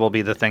raid will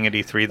be the thing at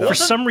E3 though. For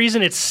some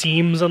reason, it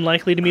seems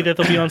unlikely to me that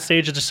they'll be on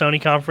stage at the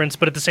Sony conference,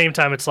 but at the same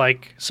time, it's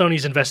like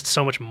Sony's invested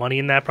so much money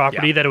in that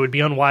property that it would be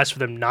unwise for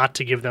them not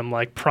to give them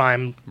like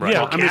prime.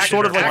 Yeah, I mean, it's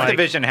sort of like...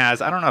 Activision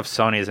has. I don't know if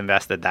Sony has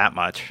invested that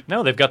much.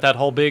 No, they've got that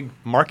whole big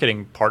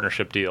marketing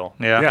partnership deal.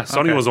 Yeah, Yeah,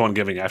 Sony okay. was the one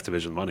giving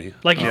Activision money.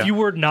 Like if you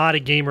were not a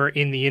gamer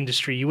in the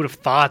industry, you would have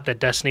thought that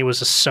Destiny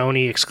was a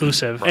Sony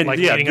exclusive, And like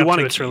yeah, leading you up want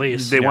to its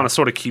release. They want to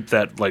sort of keep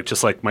that, like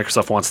just like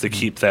Microsoft wants to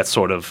keep that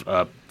sort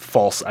of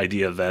false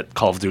idea that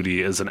Call of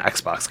Duty is an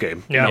Xbox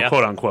game, Yeah. you know,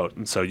 quote unquote.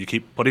 And so you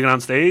keep putting it on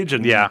stage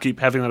and Yeah. you keep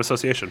having that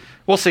association.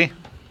 We'll see.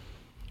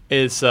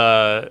 Is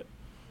I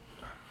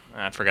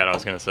forgot what I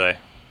was going to say.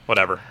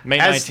 Whatever. May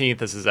As- 19th,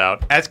 this is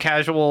out. As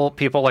casual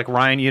people like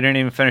Ryan, you didn't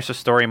even finish the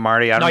story.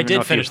 Marty, I don't No, I even know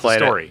did if finish you the played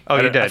story. It. Oh,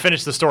 you did. I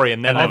finished the story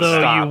and then I Although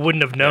stopped. you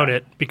wouldn't have known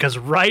it because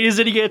right as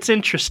it gets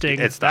interesting,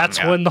 It's done, that's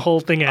yeah. when the whole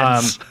thing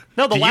ends.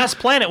 No, the last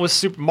planet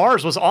was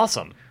Mars was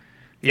awesome.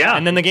 Yeah.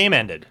 And then the game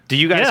ended. Do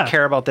you guys Yeah.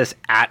 care about this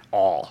at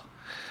all?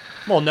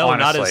 Well, no,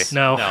 not Honestly. as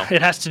no,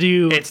 it has to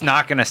do. It's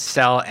not going to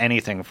sell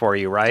anything for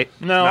you, right?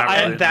 No, Not really.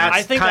 And that's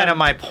I think kind that- of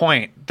my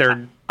point.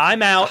 Their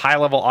I'm out.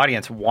 high-level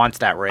audience wants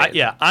that raid.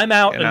 I'm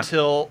out You know?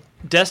 until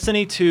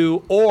Destiny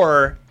 2,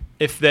 or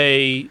if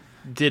they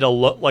did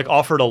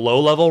offered a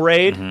low-level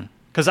raid,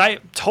 because I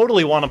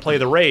totally want to play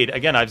the raid.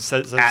 Again, I've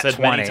said At many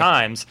 20.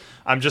 times,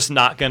 I'm just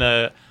not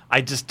gonna.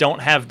 I just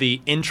don't have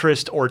the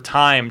interest or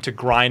time to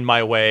grind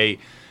my way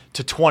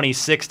to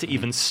 26 to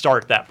even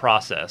start that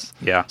process.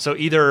 Yeah. So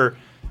either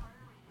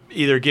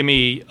give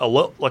me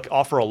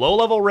offer a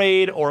low-level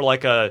raid, or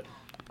like a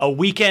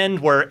weekend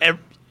where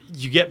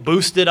you get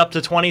boosted up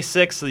to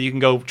 26 so you can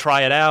go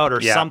try it out,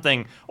 or Yeah.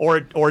 something,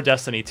 or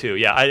Destiny 2.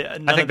 Yeah, I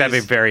think that'd be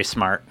very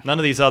smart. none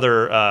of these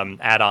other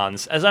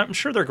add-ons, as I'm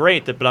sure they're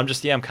great, but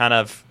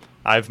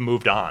I've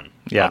moved on.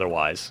 Yeah.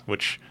 Otherwise,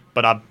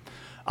 but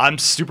I'm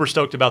super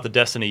stoked about the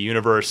Destiny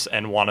universe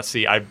and want to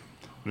see. I've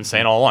been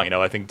saying all along,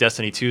 I think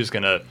Destiny 2 is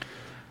gonna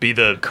be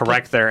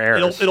Correct their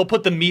errors. It'll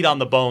put the meat on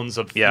the bones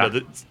of. Yeah.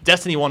 The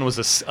Destiny 1 was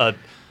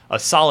a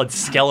solid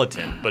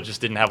skeleton, but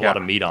just didn't have a lot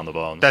of meat on the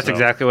bones. That's so.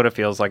 exactly what it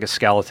feels like, a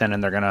skeleton,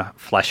 and they're going to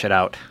flesh it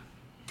out.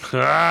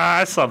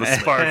 I saw the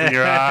spark in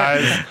your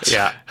eyes.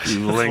 Yeah.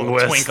 You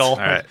linguist. Twinkle. All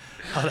right.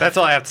 That's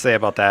all I have to say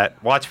about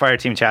that. Watch Fire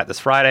Team Chat this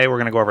Friday. We're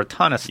going to go over a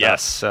ton of stuff.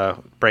 Yes.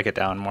 So break it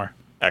down more.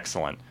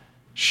 Excellent.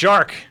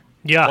 Shark.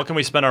 Yeah. What can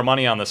we spend our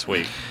money on this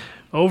week?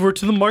 Over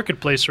to the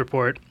marketplace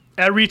report.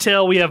 At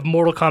retail, we have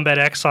Mortal Kombat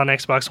X on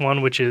Xbox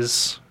One, which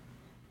is,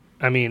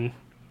 I mean,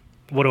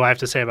 what do I have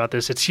to say about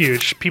this? It's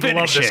huge. People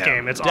love this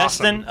game. It's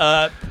awesome.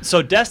 Destin,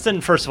 so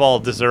Destin, first of all,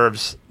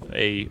 deserves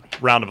a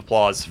round of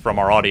applause from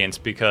our audience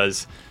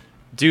because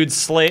dude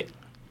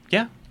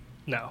Yeah?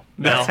 No.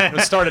 No.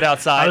 It started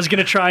outside. I was going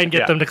to try and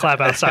get them to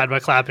clap outside by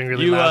clapping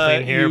really loudly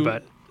in here,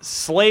 but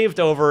slaved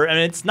over, and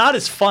it's not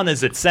as fun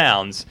as it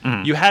sounds.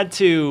 You had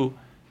to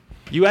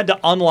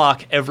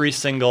unlock every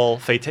single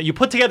fatality. You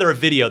put together a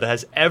video that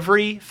has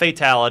every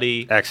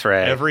fatality,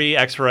 every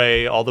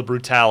X-ray, all the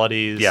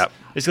brutalities. Yep.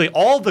 Basically,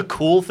 all the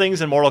cool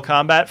things in Mortal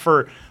Kombat.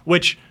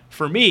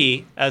 For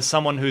me, as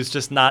someone who's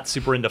just not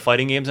super into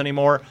fighting games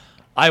anymore,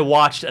 I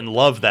watched and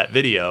loved that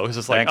video. It's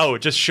just like, Thanks. oh,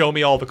 just show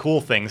me all the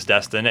cool things,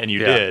 Destin, and you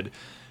did.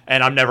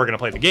 And I'm never going to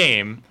play the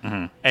game.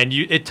 And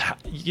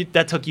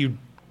that took you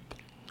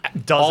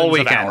dozens all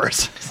weekend. of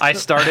hours. I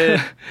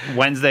started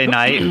Wednesday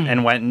night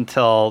and went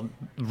until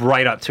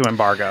right up to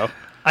embargo.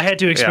 I had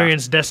to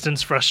experience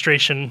Destin's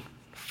frustration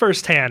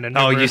firsthand. And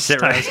you sit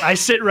times. right. I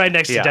sit right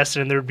next to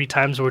Destin, and there would be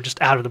times where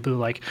just out of the blue,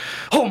 like,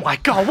 "Oh my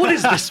god, what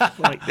is this?"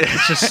 Like,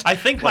 it's just. I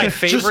think my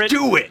favorite. Just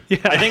do it. Yeah.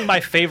 I think my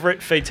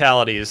favorite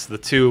fatalities, the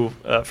two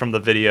from the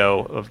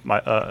video of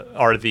my,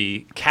 are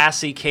the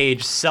Cassie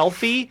Cage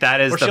selfie. That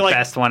is where the she,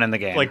 best one in the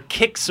game. Like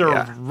kicks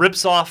or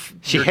rips off.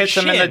 She your hits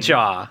him in the chin.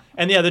 jaw.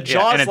 And the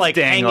jaw's and it's like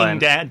dangling.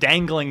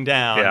 dangling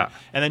down. Yeah.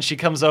 And then she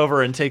comes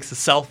over and takes a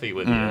selfie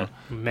with you,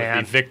 with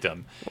the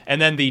victim. And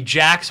then the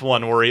Jax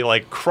one where he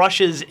like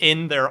crushes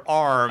in their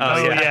arms.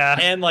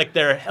 And like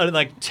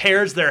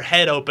tears their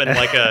head open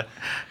like a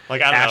I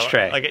don't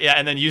ashtray. know,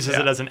 and then uses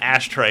it as an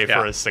ashtray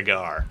for a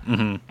cigar.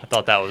 I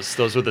thought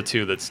those were the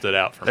two that stood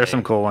out for me. There's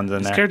some cool ones in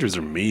These there. characters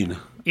are mean.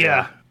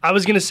 Yeah. I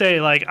was gonna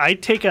say, like, I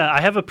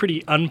have a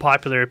pretty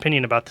unpopular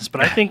opinion about this, but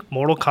I think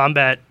Mortal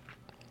Kombat,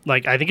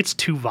 like, I think it's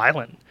too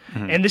violent.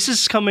 And this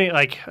is coming,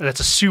 like, that's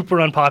a super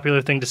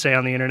unpopular thing to say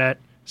on the internet,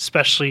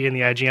 especially in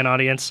the IGN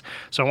audience.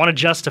 So I want to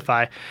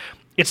justify.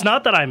 It's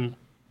not that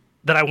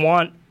I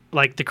want,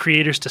 like, the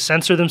creators to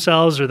censor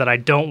themselves or that I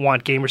don't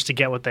want gamers to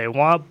get what they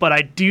want, but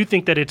I do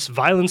think that it's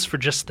violence for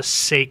just the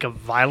sake of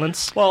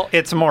violence. Well,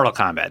 it's Mortal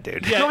Kombat,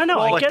 dude. Yeah, no, I know.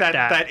 I get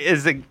that.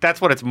 That's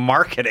what it's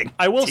marketing.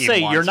 I will say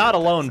you're not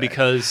alone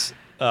because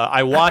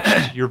I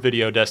watched your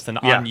video, Destin,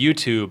 on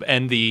YouTube,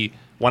 and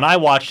when I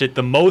watched it,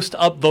 the most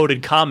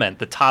upvoted comment,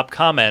 the top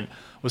comment,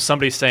 was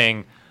somebody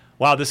saying,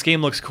 "Wow, this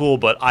game looks cool,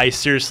 but I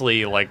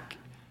seriously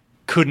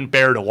couldn't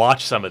bear to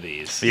watch some of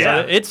these."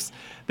 Yeah, so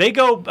they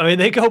go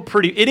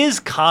pretty. It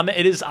is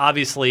it is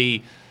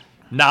obviously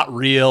not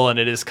real, and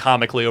it is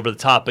comically over the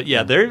top, but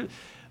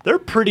they're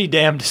pretty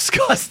damn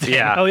disgusting.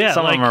 Yeah. Oh yeah,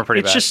 some of them are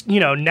pretty bad. It's just,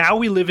 now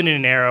we live in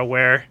an era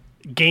where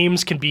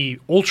games can be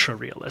ultra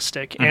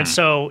realistic, and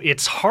so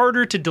it's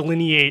harder to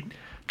delineate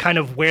kind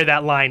of where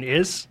that line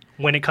is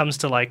when it comes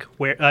to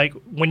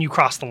when you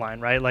cross the line,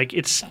 right? Like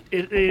it's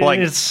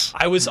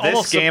I was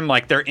this game,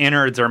 like, their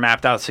innards are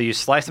mapped out, so you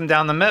slice them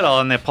down the middle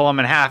and they pull them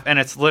in half, and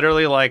it's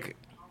literally like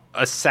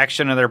a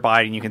section of their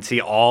body, and you can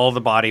see all the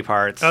body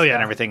parts and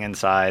everything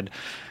inside.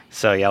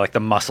 So yeah, like the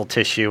muscle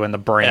tissue and the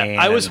brain.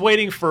 I was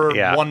waiting for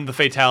one of the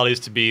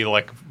fatalities to be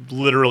like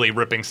literally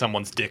ripping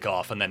someone's dick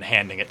off and then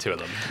handing it to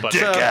them. But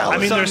I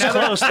mean, there's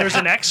close. There's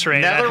an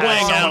X-ray that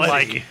has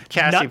like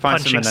Cassie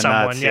punched him in the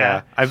nuts.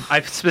 Yeah,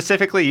 I've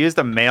specifically used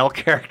a male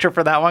character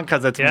for that one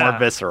because it's more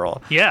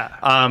visceral.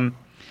 Yeah.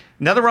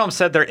 NetherRealm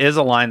said there is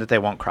a line that they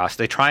won't cross.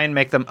 They try and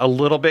make them a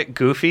little bit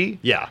goofy,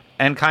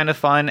 and kind of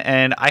fun,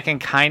 and I can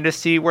kind of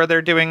see where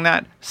they're doing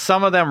that.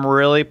 Some of them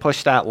really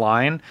push that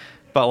line,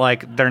 but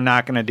like they're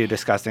not going to do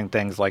disgusting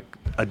things like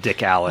a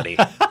dickality.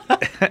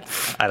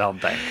 I don't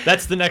think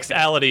that's the next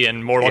ality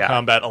in Mortal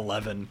Kombat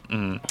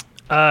 11.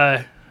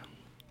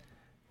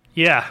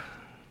 Yeah.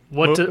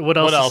 What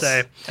else to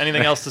say?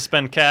 Anything else to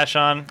spend cash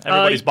on?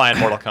 Everybody's buying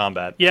Mortal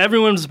Kombat. Yeah,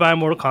 everyone's buying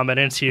Mortal Kombat, and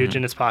it's huge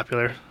and it's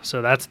popular,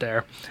 so that's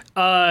there.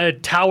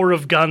 Tower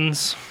of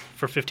Guns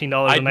for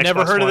 $15. I'd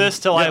never heard of this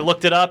till I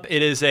looked it up.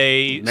 It is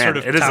a sort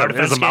of tower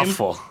defense game.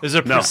 Mouthful. It's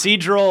a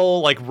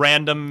procedural, like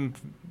random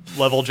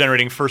level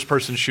generating first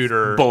person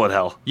shooter. Bullet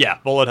hell. Yeah,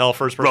 bullet hell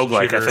first person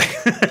roguelike, shooter.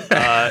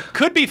 I think.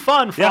 Could be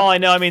fun for all I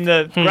know. I mean,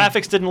 the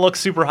graphics didn't look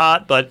super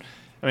hot, but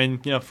I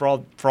mean, for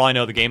all I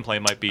know, the gameplay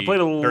might be. I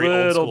played a very old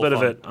little school bit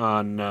fun. of it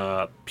on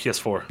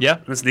PS4. Yeah,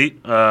 it's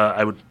neat.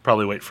 I would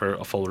probably wait for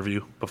a full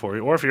review before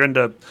you, or if you're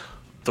into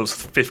those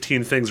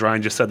 15 things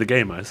Ryan just said the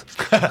game is.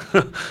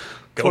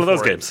 It's one of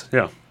those games.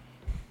 Yeah.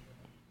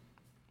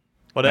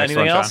 What?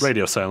 Anything else?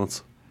 Radio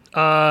silence. You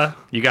got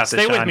this.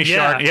 Stay with me,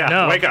 Shark. Yeah,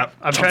 no, wake up.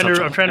 I'm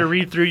trying to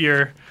read through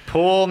your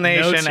Pool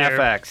Nation notes here.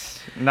 FX.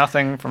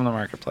 Nothing from the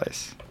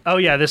marketplace. Oh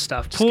yeah, this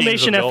stuff. Pool Schemes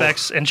Nation of Joel.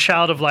 FX and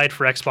Child of Light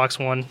for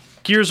Xbox One.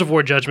 Gears of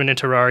War Judgment and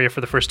Terraria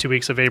for the first 2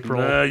 weeks of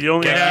April. You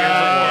only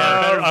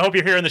I hope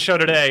you're hearing the show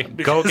today.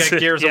 Go get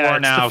Gears of Yeah, War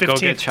it's the now. Go 15th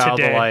get Child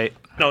today. of Light.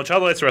 No,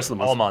 Child of Light's the rest of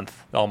the month.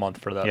 All month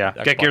for that. Yeah,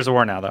 Xbox. get Gears of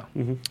War now, though.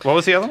 What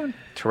was the other one?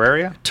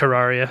 Terraria?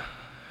 Terraria.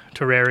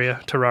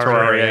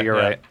 Terraria, you're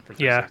yeah. right.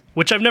 Yeah,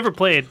 which I've never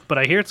played, but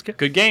I hear it's good.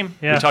 Good game.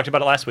 Yeah. We talked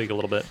about it last week a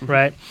little bit.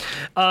 Right.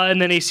 And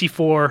then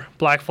AC4,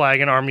 Black Flag,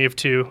 and Army of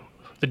Two,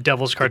 the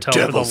Devil's Cartel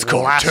for the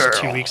last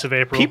 2 weeks of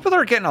April. People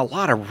are getting a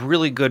lot of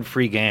really good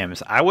free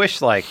games. I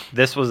wish like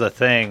this was a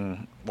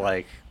thing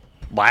like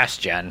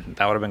last gen.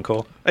 That would have been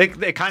cool.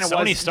 It kind of was.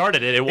 Sony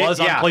started it. It was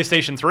on yeah.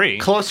 PlayStation 3.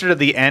 Closer to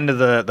the end of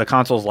the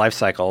console's life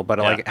cycle, but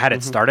like had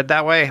it started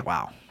that way,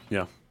 wow.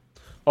 Yeah.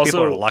 Also,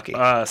 People are lucky.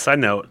 Side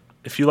note: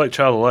 if you like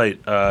Child of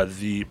Light,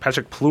 the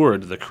Patrick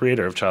Pleward, the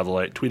creator of Child of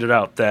Light, tweeted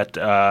out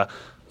that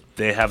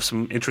they have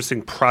some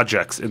interesting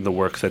projects in the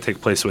work that take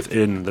place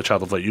within the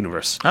Child of Light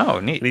universe. Oh,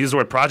 neat. And he used the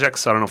word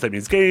projects. So I don't know if that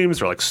means games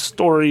or like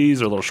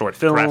stories or little short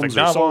films Graphic or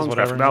novels, songs,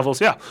 whatever. graphic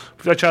novels. Yeah.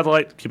 If you like Child of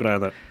Light, keep an eye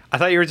on that. I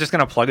thought you were just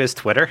gonna plug his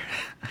Twitter.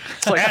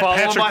 It's like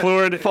Patrick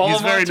Pleward,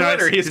 he's very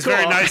nice. He's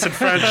very nice in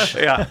French.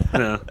 Yeah.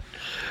 Yeah.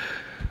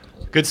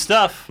 Good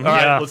stuff. All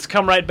right, let's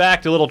come right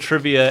back to a little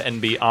trivia and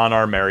be on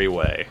our merry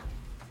way.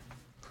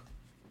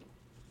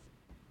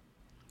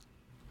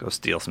 Go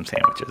steal some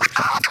sandwiches or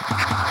something.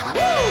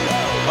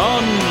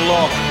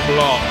 Unlock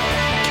block.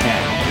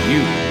 Can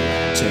you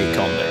take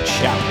on the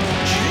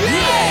challenge?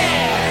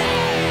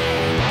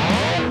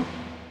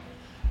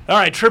 All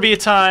right, trivia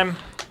time.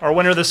 Our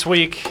winner this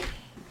week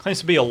claims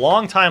to be a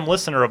longtime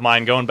listener of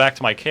mine going back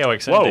to my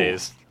KOXN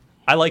days.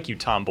 I like you,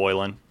 Tom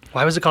Boylan.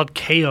 Why was it called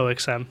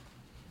KOXM?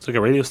 It's like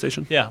a radio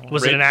station. Yeah.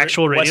 Was it an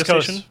actual radio West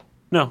Coast. station?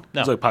 No,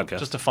 No, it's like a podcast.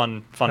 Just a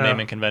fun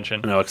naming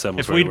convention. No, XM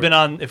was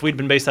If we'd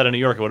been based out of New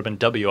York, it would have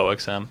been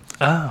WOXM.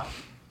 Oh.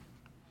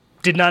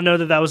 Did not know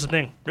that was a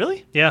thing.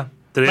 Really? Yeah.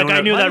 Did Like anyone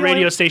I knew have- that Why do you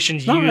radio like-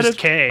 stations No, I used did.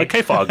 K. Like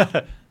K-Fog.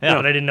 Yeah,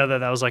 but I didn't know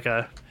that was like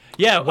a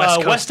Yeah, West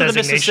west Coast of the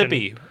designation.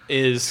 Mississippi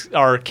is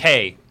our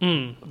K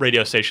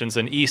radio stations,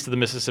 and east of the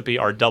Mississippi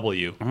are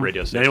W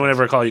radio Did stations. anyone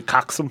ever call you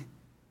Coxum?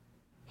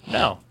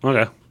 No.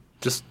 Okay.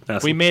 Just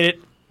asking. We made it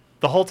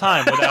the whole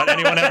time without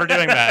anyone ever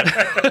doing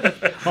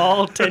that.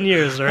 all 10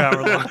 years or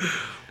however long.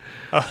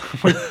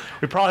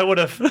 We probably would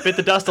have bit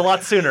the dust a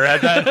lot sooner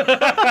had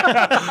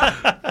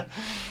that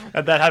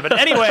had that happened.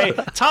 Anyway,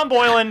 Tom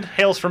Boylan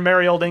hails from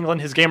merry old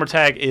England. His gamer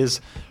tag is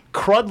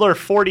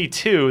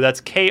Crudler42. That's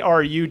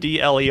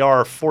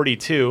KRUDLER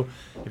 42.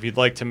 If you'd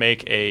like to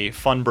make a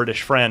fun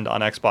British friend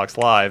on Xbox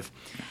Live.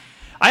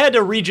 I had to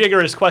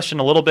rejigger his question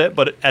a little bit,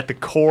 but at the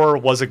core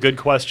was a good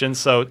question.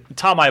 So,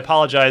 Tom, I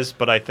apologize,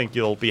 but I think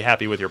you'll be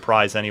happy with your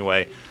prize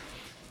anyway.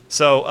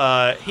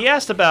 So, he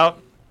asked about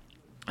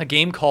a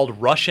game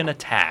called Russian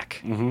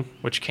Attack,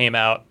 which came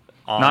out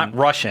on Not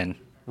Russian.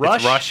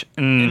 Rush?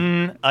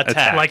 It's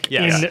Attack. Like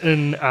yes.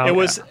 in out. It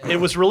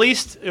was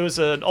released. It was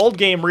an old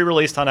game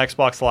re-released on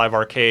Xbox Live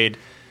Arcade.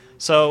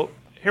 So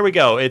here we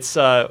go.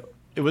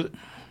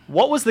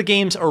 What was the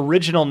game's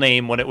original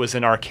name when it was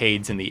in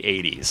arcades in the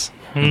 80s?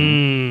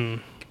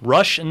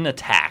 Russian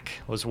Attack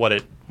was what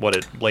it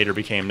later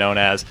became known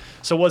as.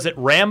 So was it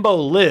Rambo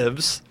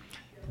Lives,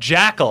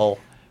 Jackal,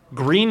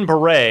 Green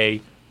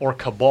Beret, or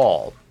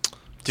Cabal?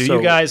 Do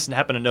you guys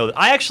happen to know that?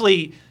 I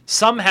actually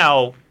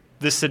somehow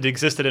this had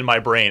existed in my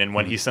brain, and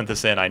when he sent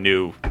this in, I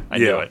knew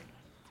it.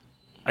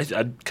 I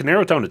can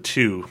narrow it down to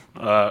two.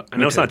 I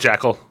know it's not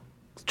Jackal.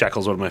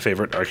 Jackal's one of my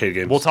favorite arcade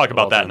games. We'll talk of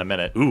all about that time. in a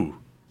minute. Ooh.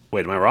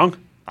 Wait, am I wrong?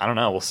 I don't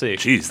know. We'll see.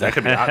 Jeez, that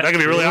could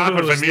be really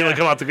awkward if I immediately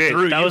come out the gate.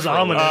 That was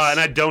ominous. And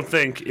I don't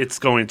think it's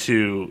going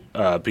to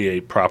be a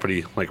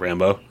property like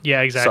Rambo.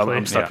 Yeah, exactly. So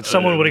I'm stuck with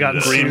Someone would have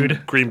gotten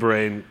sued. Green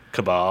Beret and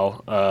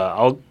Cabal.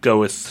 I'll go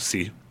with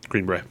C.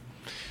 Green Beret.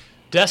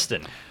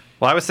 Destin.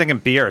 Well, I was thinking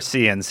B or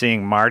C, and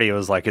seeing Marty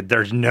was like,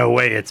 "There's no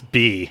way it's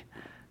B."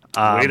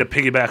 Way to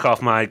piggyback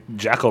off my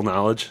Jackal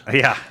knowledge.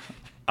 Yeah.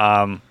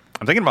 I'm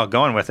thinking about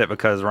going with it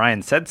because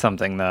Ryan said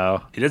something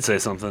though. He did say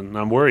something.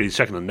 I'm worried he's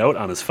checking a note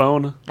on his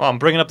phone. Well, I'm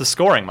bringing up the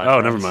scoring, my Oh,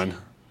 friends. never mind.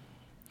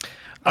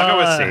 I'll go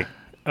with C.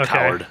 Okay.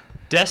 Coward.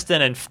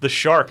 Destin and the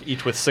Shark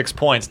each with 6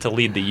 points to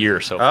lead the year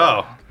so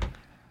far. Oh,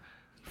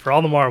 For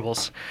all the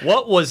marbles.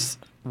 What was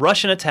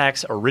Russian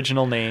Attack's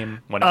original name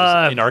when it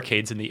was in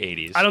arcades in the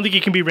 80s? I don't think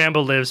it can be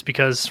Rambo Lives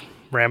because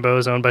Rambo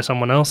is owned by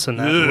someone else, and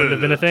that wouldn't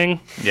have been a thing.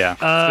 yeah.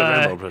 Good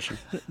Rambo impression.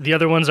 The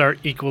other ones are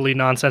equally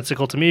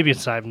nonsensical to me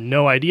because I have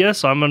no idea,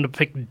 so I'm going to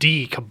pick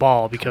D,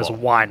 Cabal, because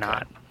why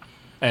not?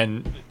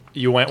 And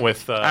you went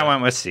with... I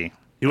went with C.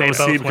 You went with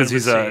both C went because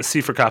with he's a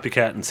C for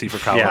copycat and C for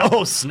coward. Yeah.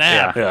 Oh,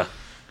 snap. Yeah.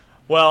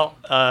 Well,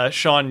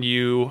 Sean,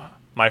 you,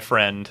 my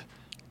friend,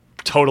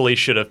 totally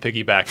should have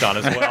piggybacked on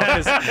as well.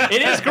 'Cause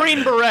it is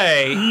Green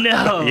Beret.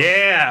 No.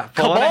 Yeah.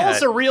 pulling Cabal's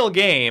ahead. a real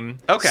game.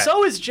 Okay.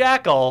 So is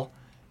Jackal.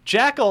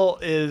 Jackal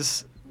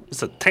is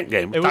It's a tank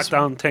game. It was-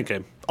 Top-down tank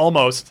game.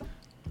 almost.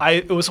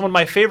 It was one of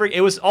my favorite.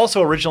 It was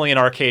also originally an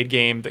arcade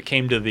game that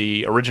came to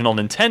the original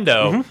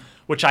Nintendo,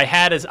 which I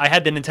had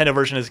the Nintendo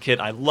version as a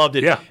kid. I loved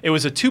it. Yeah. It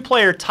was a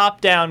 2-player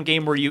top-down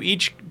game where you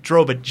each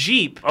drove a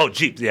Jeep. Oh,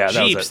 Jeep. Yeah,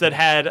 Jeeps that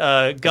had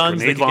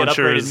guns that could get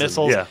upgraded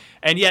missiles.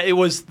 And yeah, I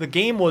was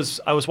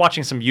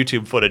watching some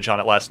YouTube footage on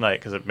it last night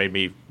because it made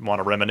me want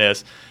to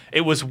reminisce.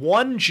 It was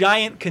one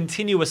giant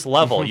continuous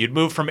level. You'd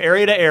move from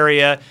area to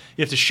area.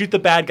 You have to shoot the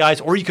bad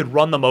guys, or you could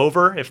run them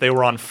over if they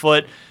were on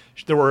foot.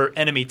 There were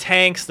enemy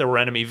tanks, there were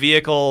enemy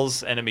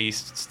vehicles, enemy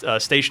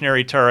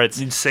stationary turrets.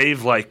 You'd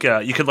save you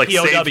could POWs,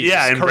 save,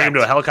 and bring them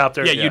to a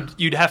helicopter. Yeah,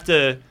 you'd have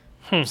to,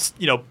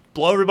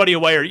 blow everybody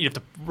away, or you'd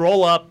have to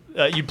roll up.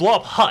 You'd blow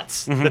up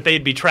huts that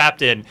they'd be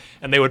trapped in,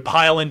 and they would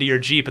pile into your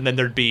Jeep, and then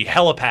there'd be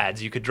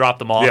helipads you could drop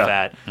them off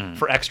at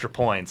for extra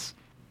points.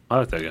 I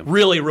like that game.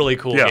 Really, really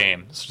cool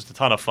game. It's just a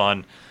ton of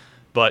fun.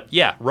 But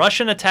yeah,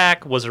 Russian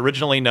Attack was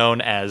originally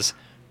known as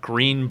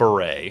Green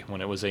Beret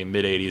when it was a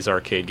mid-'80s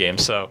arcade game.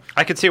 So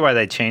I could see why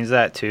they changed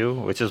that too,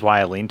 which is why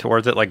I lean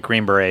towards it. Like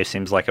Green Beret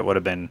seems like it would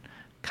have been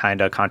kind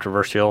of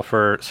controversial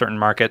for certain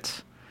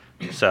markets,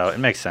 so it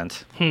makes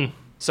sense.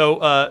 So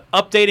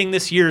updating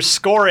this year's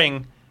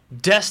scoring,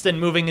 Destin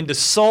moving into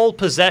sole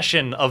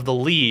possession of the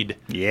lead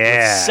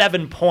with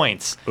 7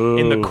 points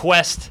in the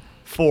quest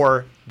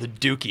for the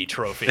Dookie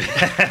Trophy.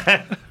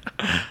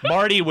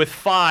 Marty with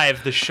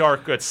 5, the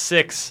Shark at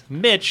 6.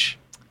 Mitch,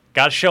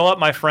 got to show up,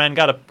 my friend.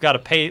 Got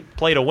to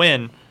play to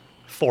win.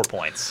 4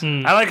 points.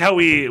 I like how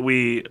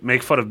we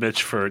make fun of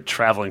Mitch for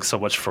traveling so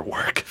much for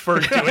work, for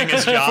doing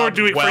his job,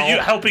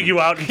 for helping you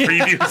out in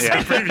previews,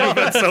 preview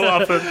events so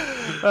often.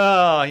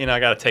 I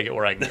got to take it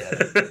where I can get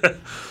it.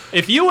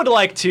 If you would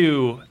like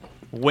to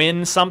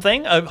win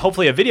something,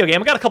 hopefully a video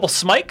game, I got a couple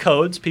Smite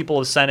codes people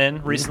have sent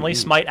in recently.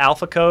 Smite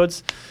Alpha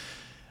codes.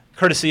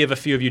 Courtesy of a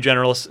few of you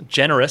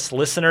generous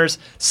listeners.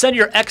 Send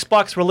your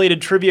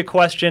Xbox-related trivia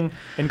question.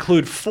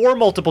 Include 4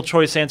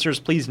 multiple-choice answers.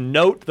 Please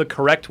note the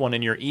correct one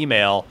in your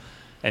email,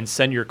 and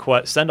send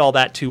all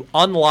that to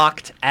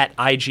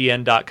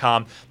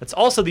unlocked@ign.com. That's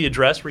also the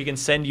address where you can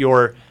send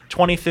your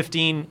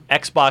 2015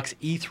 Xbox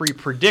E3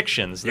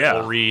 predictions that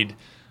we'll read.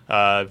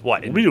 We'll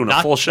be doing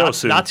a full show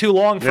soon. Not too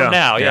long from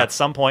now. Yeah, at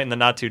some point in the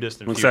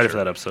not-too-distant future. I'm excited for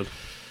that episode.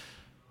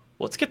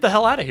 Let's get the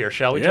hell out of here,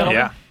 shall we, gentlemen?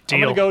 Yeah. I'm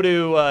going to go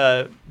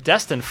to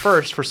Destin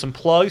first for some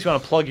plugs. You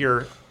want to plug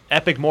your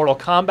epic Mortal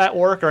Kombat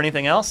work or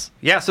anything else?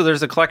 Yeah, so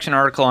there's a collection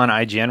article on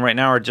IGN right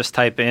now, or just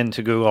type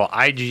into Google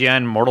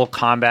IGN Mortal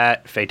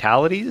Kombat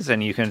fatalities,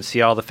 and you can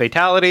see all the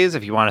fatalities.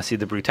 If you want to see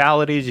the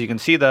brutalities, you can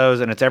see those,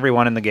 and it's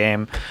everyone in the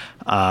game.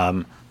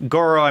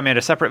 Goro, I made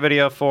a separate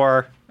video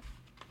for,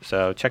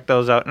 so check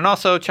those out. And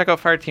also check out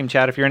Fireteam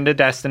Chat if you're into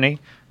Destiny.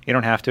 You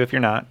don't have to if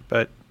you're not,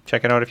 but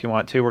check it out if you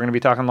want to. We're going to be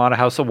talking a lot of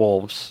House of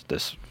Wolves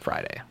this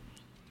Friday.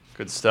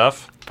 Good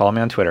stuff. Follow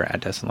me on Twitter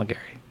at Destin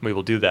Legary. We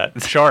will do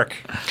that. Shark.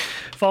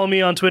 Follow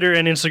me on Twitter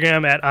and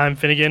Instagram at I'm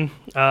Finnegan.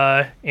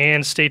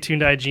 And stay tuned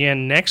to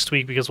IGN next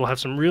week because we'll have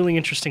some really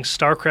interesting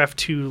StarCraft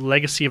 2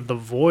 Legacy of the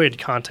Void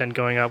content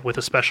going up with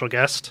a special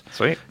guest.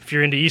 Sweet. If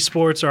you're into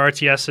esports or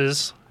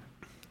RTSs,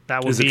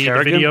 that will be the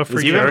Kerrigan? video for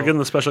you. Is Kerrigan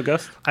the special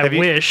guest? I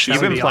wish. You've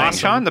been playing, awesome.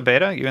 Sean, the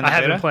beta? You in the I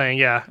have beta? been playing,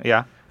 yeah.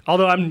 Yeah.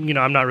 Although I'm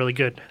not really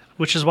good,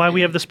 which is why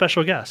we have the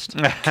special guest.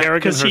 Kerrigan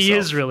Because he herself.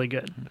 is really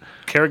good.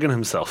 Kerrigan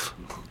himself.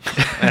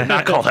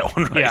 Not call that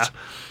one right. Yeah.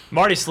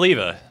 Marty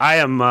Sleva. I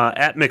am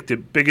at Mick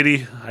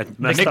Biggity. I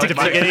messed up.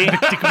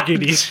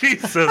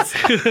 Jesus.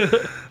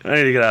 I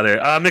need to get out of here.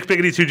 Mick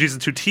Biggity, 2 G's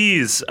and 2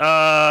 T's.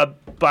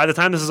 By the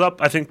time this is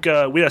up, I think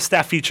we had a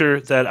staff feature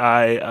that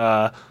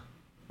I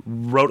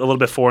wrote a little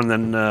bit for and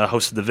then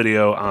hosted the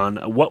video on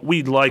what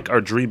we'd like our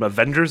dream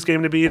Avengers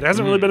game to be. It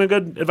hasn't really been a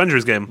good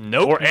Avengers game.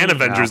 Nope. Or an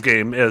Avengers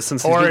game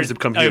since these movies have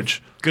become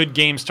huge. Good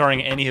game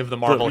starring any of the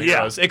Marvel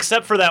heroes,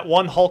 except for that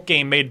one Hulk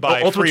game made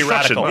by Ultimate Free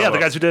Destruction. Radical. Yeah, the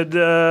guys who did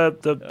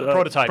the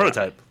Prototype.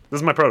 Prototype. This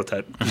is my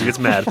prototype. He gets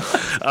mad.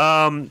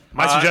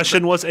 My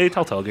suggestion was a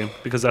Telltale game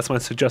because that's my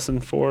suggestion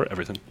for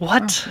everything.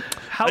 What?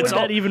 How would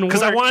that even work?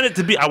 Because I want it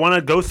to be. I want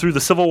to go through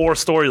the Civil War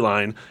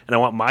storyline, and I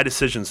want my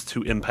decisions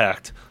to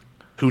impact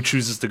who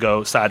chooses to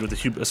go side with the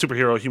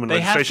superhero Human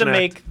Registration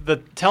Act.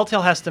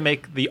 Telltale has to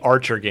make the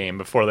Archer game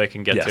before they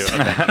can get to it.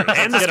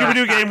 And the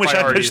Scooby-Doo game, which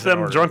I pitched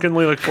them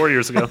drunkenly like 4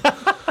 years ago.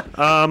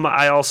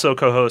 I also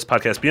co-host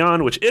Podcast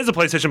Beyond, which is a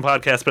PlayStation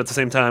podcast, but at the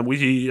same time,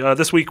 we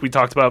this week we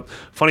talked about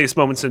funniest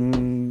moments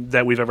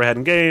that we've ever had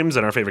in games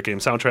and our favorite game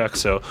soundtracks.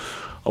 So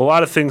a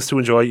lot of things to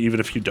enjoy, even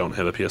if you don't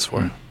have a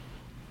PS4.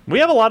 We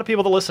have a lot of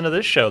people that listen to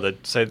this show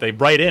that say they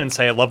write in and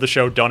say, I love the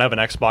show, don't have an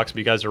Xbox, but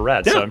you guys are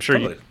rad. Yeah, so I'm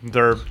sure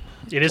there are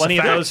plenty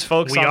of those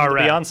folks on the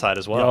Beyond side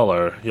as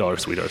well. Y'all are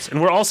sweethearts.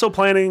 And we're also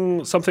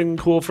planning something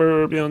cool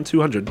for Beyond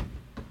 200.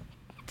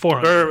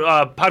 400.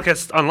 Or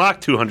Podcast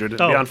Unlocked 200 and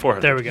Beyond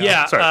 400. There we go.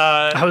 Yeah, sorry.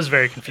 I was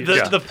very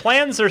confused. The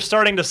plans are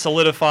starting to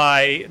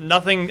solidify.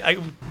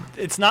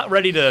 It's not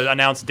ready to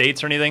announce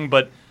dates or anything,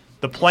 but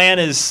the plan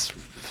is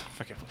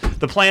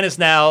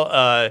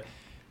now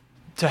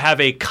to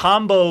have a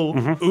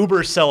combo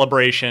Uber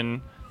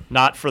celebration.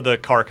 Not for the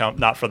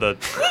not for the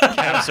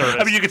cab service.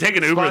 I mean, you could take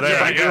an Uber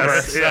there, I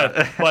guess.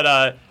 Yeah.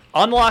 But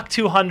Unlock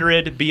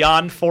 200,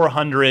 Beyond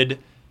 400,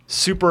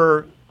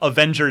 Super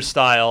Avengers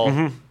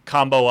style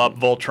combo up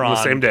Voltron On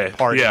the same day.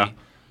 party. Yeah.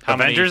 How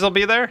many- Avengers will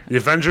be there? The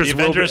Avengers, The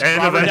Avengers, will be,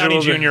 and Robert Avenger Downey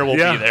will Jr. will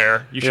yeah. be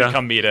there. You should Yeah.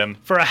 come meet him.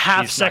 For a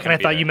half He's not second, gonna I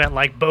be thought there. you meant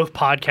like both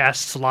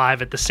podcasts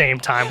live at the same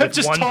time with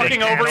Just one talking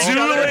big over panel.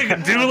 each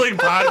other. Dueling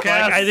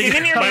podcast. I think-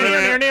 By the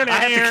way, I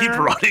have to keep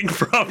running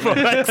from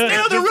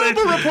Now the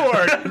Robo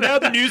Report. Now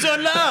the news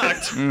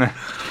unlocked.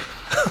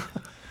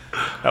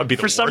 That would be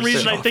the For some worst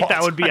reason, thing I of think all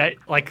that would be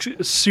like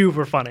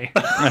super funny.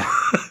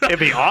 It'd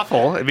be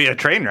awful. It'd be a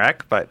train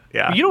wreck, but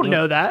yeah. You don't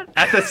know that.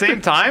 At the same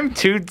time,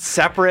 2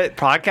 separate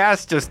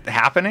podcasts just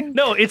happening?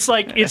 No, it's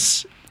like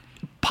it's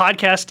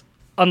podcast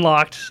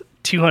Unlocked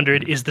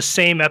 200 is the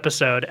same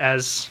episode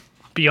as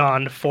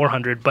Beyond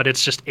 400, but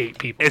it's just 8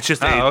 people. It's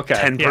just a okay.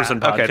 10-person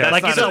Yeah. podcast. Okay, that's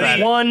like not it's as a bad.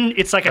 one.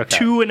 It's like a Okay.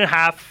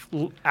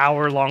 2.5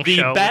 hour long The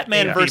show. with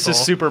Batman 8 versus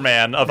people.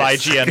 Superman of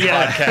IGN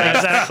Yeah, podcast.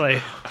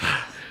 exactly.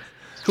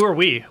 Who are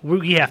we?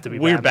 We have to be.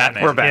 We're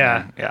Batman. We're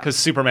Batman. Yeah. Because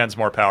Superman's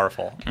more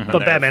powerful. But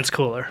Batman's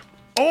cooler.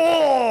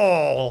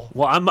 Oh!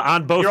 Well, I'm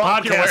on both You're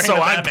podcasts, wearing so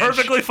the I'm Batman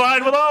perfectly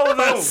fine with all of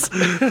this.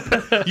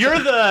 You're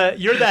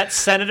that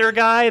senator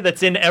guy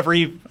that's in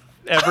every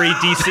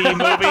DC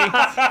movie.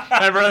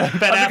 Remember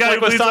Ben I'm the guy Affleck who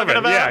was bleeds talking over.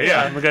 about?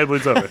 Yeah, I'm the guy who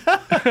bleeds over.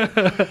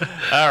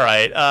 All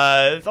right.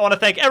 I want to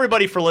thank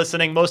everybody for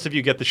listening. Most of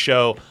you get the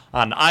show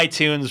on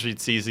iTunes.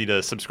 It's easy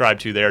to subscribe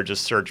to there.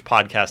 Just search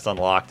Podcast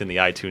Unlocked in the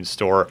iTunes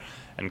store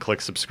and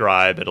click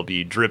subscribe. It'll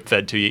be drip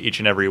fed to you each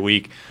and every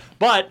week.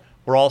 But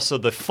we're also,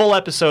 the full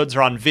episodes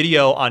are on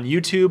video on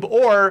YouTube,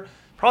 or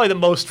probably the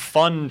most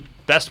fun,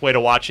 best way to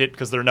watch it,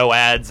 because there are no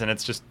ads and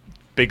it's just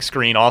big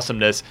screen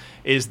awesomeness,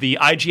 is the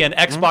IGN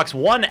Xbox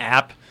One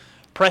app.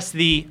 Press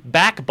the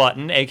back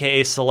button,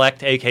 aka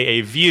select,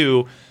 aka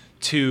view,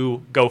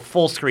 to go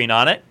full screen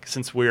on it,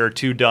 since we're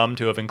too dumb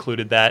to have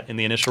included that in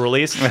the initial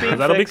release.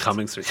 That'll be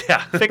coming soon.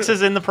 Yeah.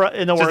 Fixes in the works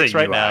Just a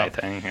right UI now.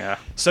 thing, yeah.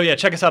 So yeah,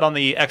 check us out on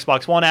the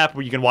Xbox One app,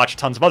 where you can watch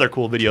tons of other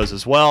cool videos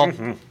as well.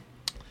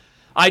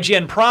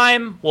 IGN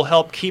Prime will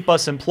help keep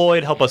us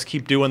employed, help us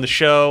keep doing the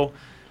show.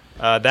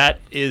 That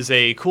is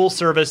a cool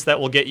service that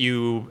will get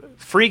you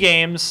free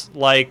games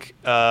like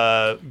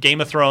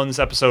Game of Thrones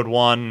Episode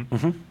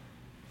 1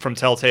 from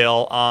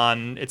Telltale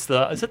on, is it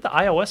the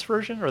iOS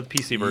version or the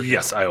PC version?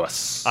 Yes,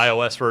 iOS.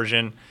 iOS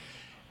version.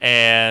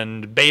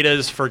 And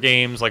betas for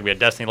games like we had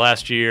Destiny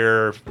last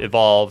year,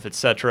 Evolve,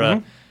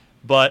 etc.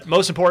 But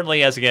most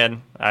importantly, as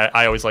again,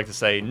 I always like to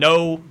say,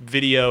 no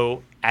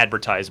video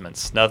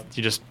advertisements. No,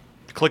 you just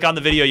click on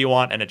the video you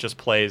want and it just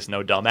plays.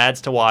 No dumb ads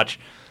to watch.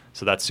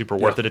 So that's super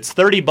worth it. It's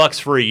 $30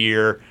 for a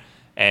year,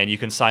 and you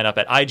can sign up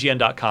at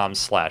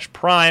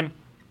IGN.com/Prime.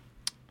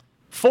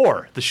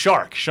 For The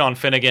Shark, Sean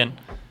Finnegan,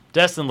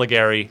 Destin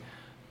Legary,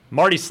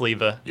 Marty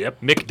Sleva,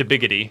 Mick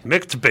DeBiggity.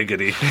 Mick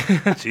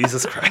DeBiggity.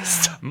 Jesus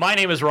Christ. My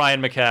name is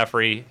Ryan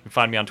McCaffrey. You can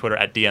find me on Twitter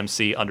at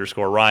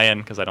DMC_Ryan,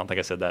 because I don't think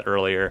I said that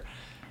earlier.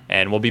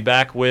 And we'll be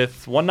back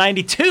with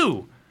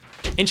 192,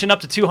 inching up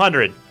to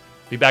 200.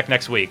 Be back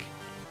next week.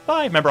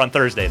 Bye. Remember, on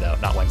Thursday, though,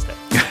 not Wednesday.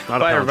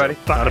 Bye, everybody.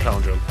 Not a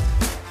palindrome.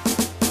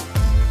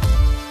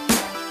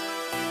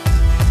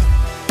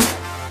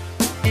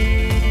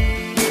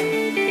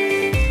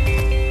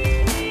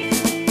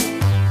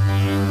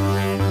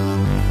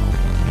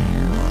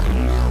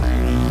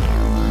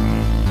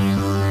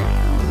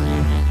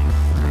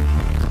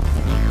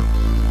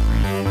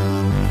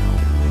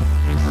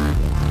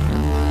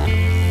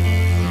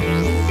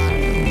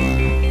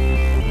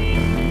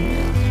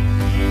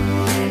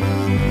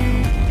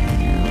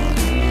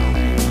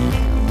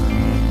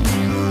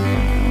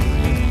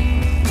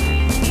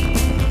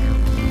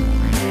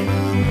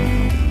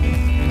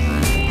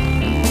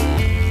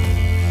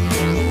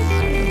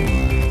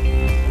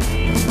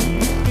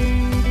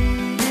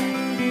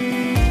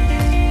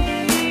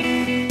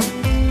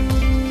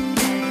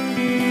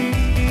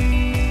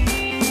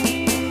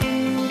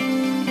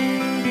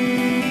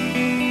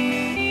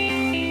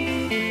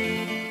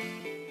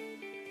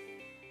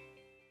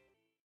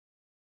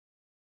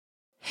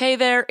 Hey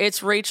there,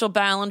 it's Rachel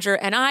Ballinger,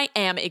 and I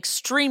am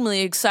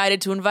extremely excited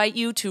to invite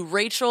you to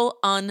Rachel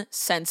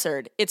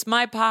Uncensored. It's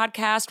my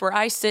podcast where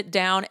I sit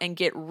down and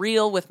get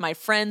real with my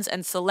friends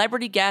and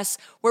celebrity guests,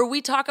 where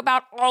we talk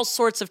about all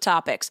sorts of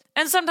topics.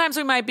 And sometimes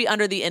we might be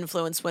under the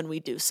influence when we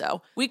do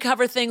so. We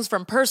cover things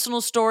from personal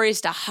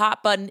stories to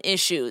hot button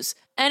issues.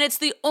 And it's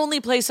the only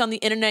place on the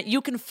internet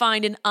you can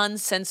find an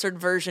uncensored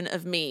version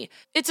of me.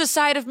 It's a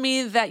side of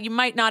me that you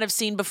might not have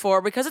seen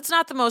before because it's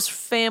not the most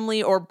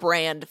family or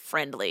brand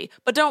friendly.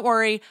 But don't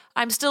worry,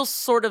 I'm still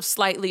sort of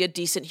slightly a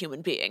decent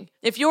human being.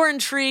 If you're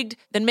intrigued,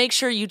 then make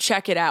sure you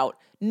check it out.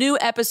 New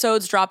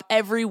episodes drop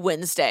every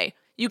Wednesday.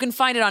 You can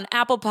find it on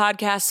Apple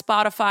Podcasts,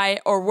 Spotify,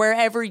 or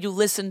wherever you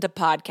listen to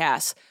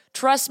podcasts.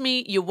 Trust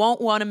me, you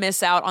won't want to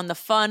miss out on the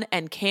fun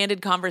and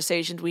candid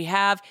conversations we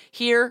have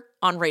here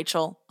on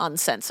Rachel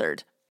Uncensored.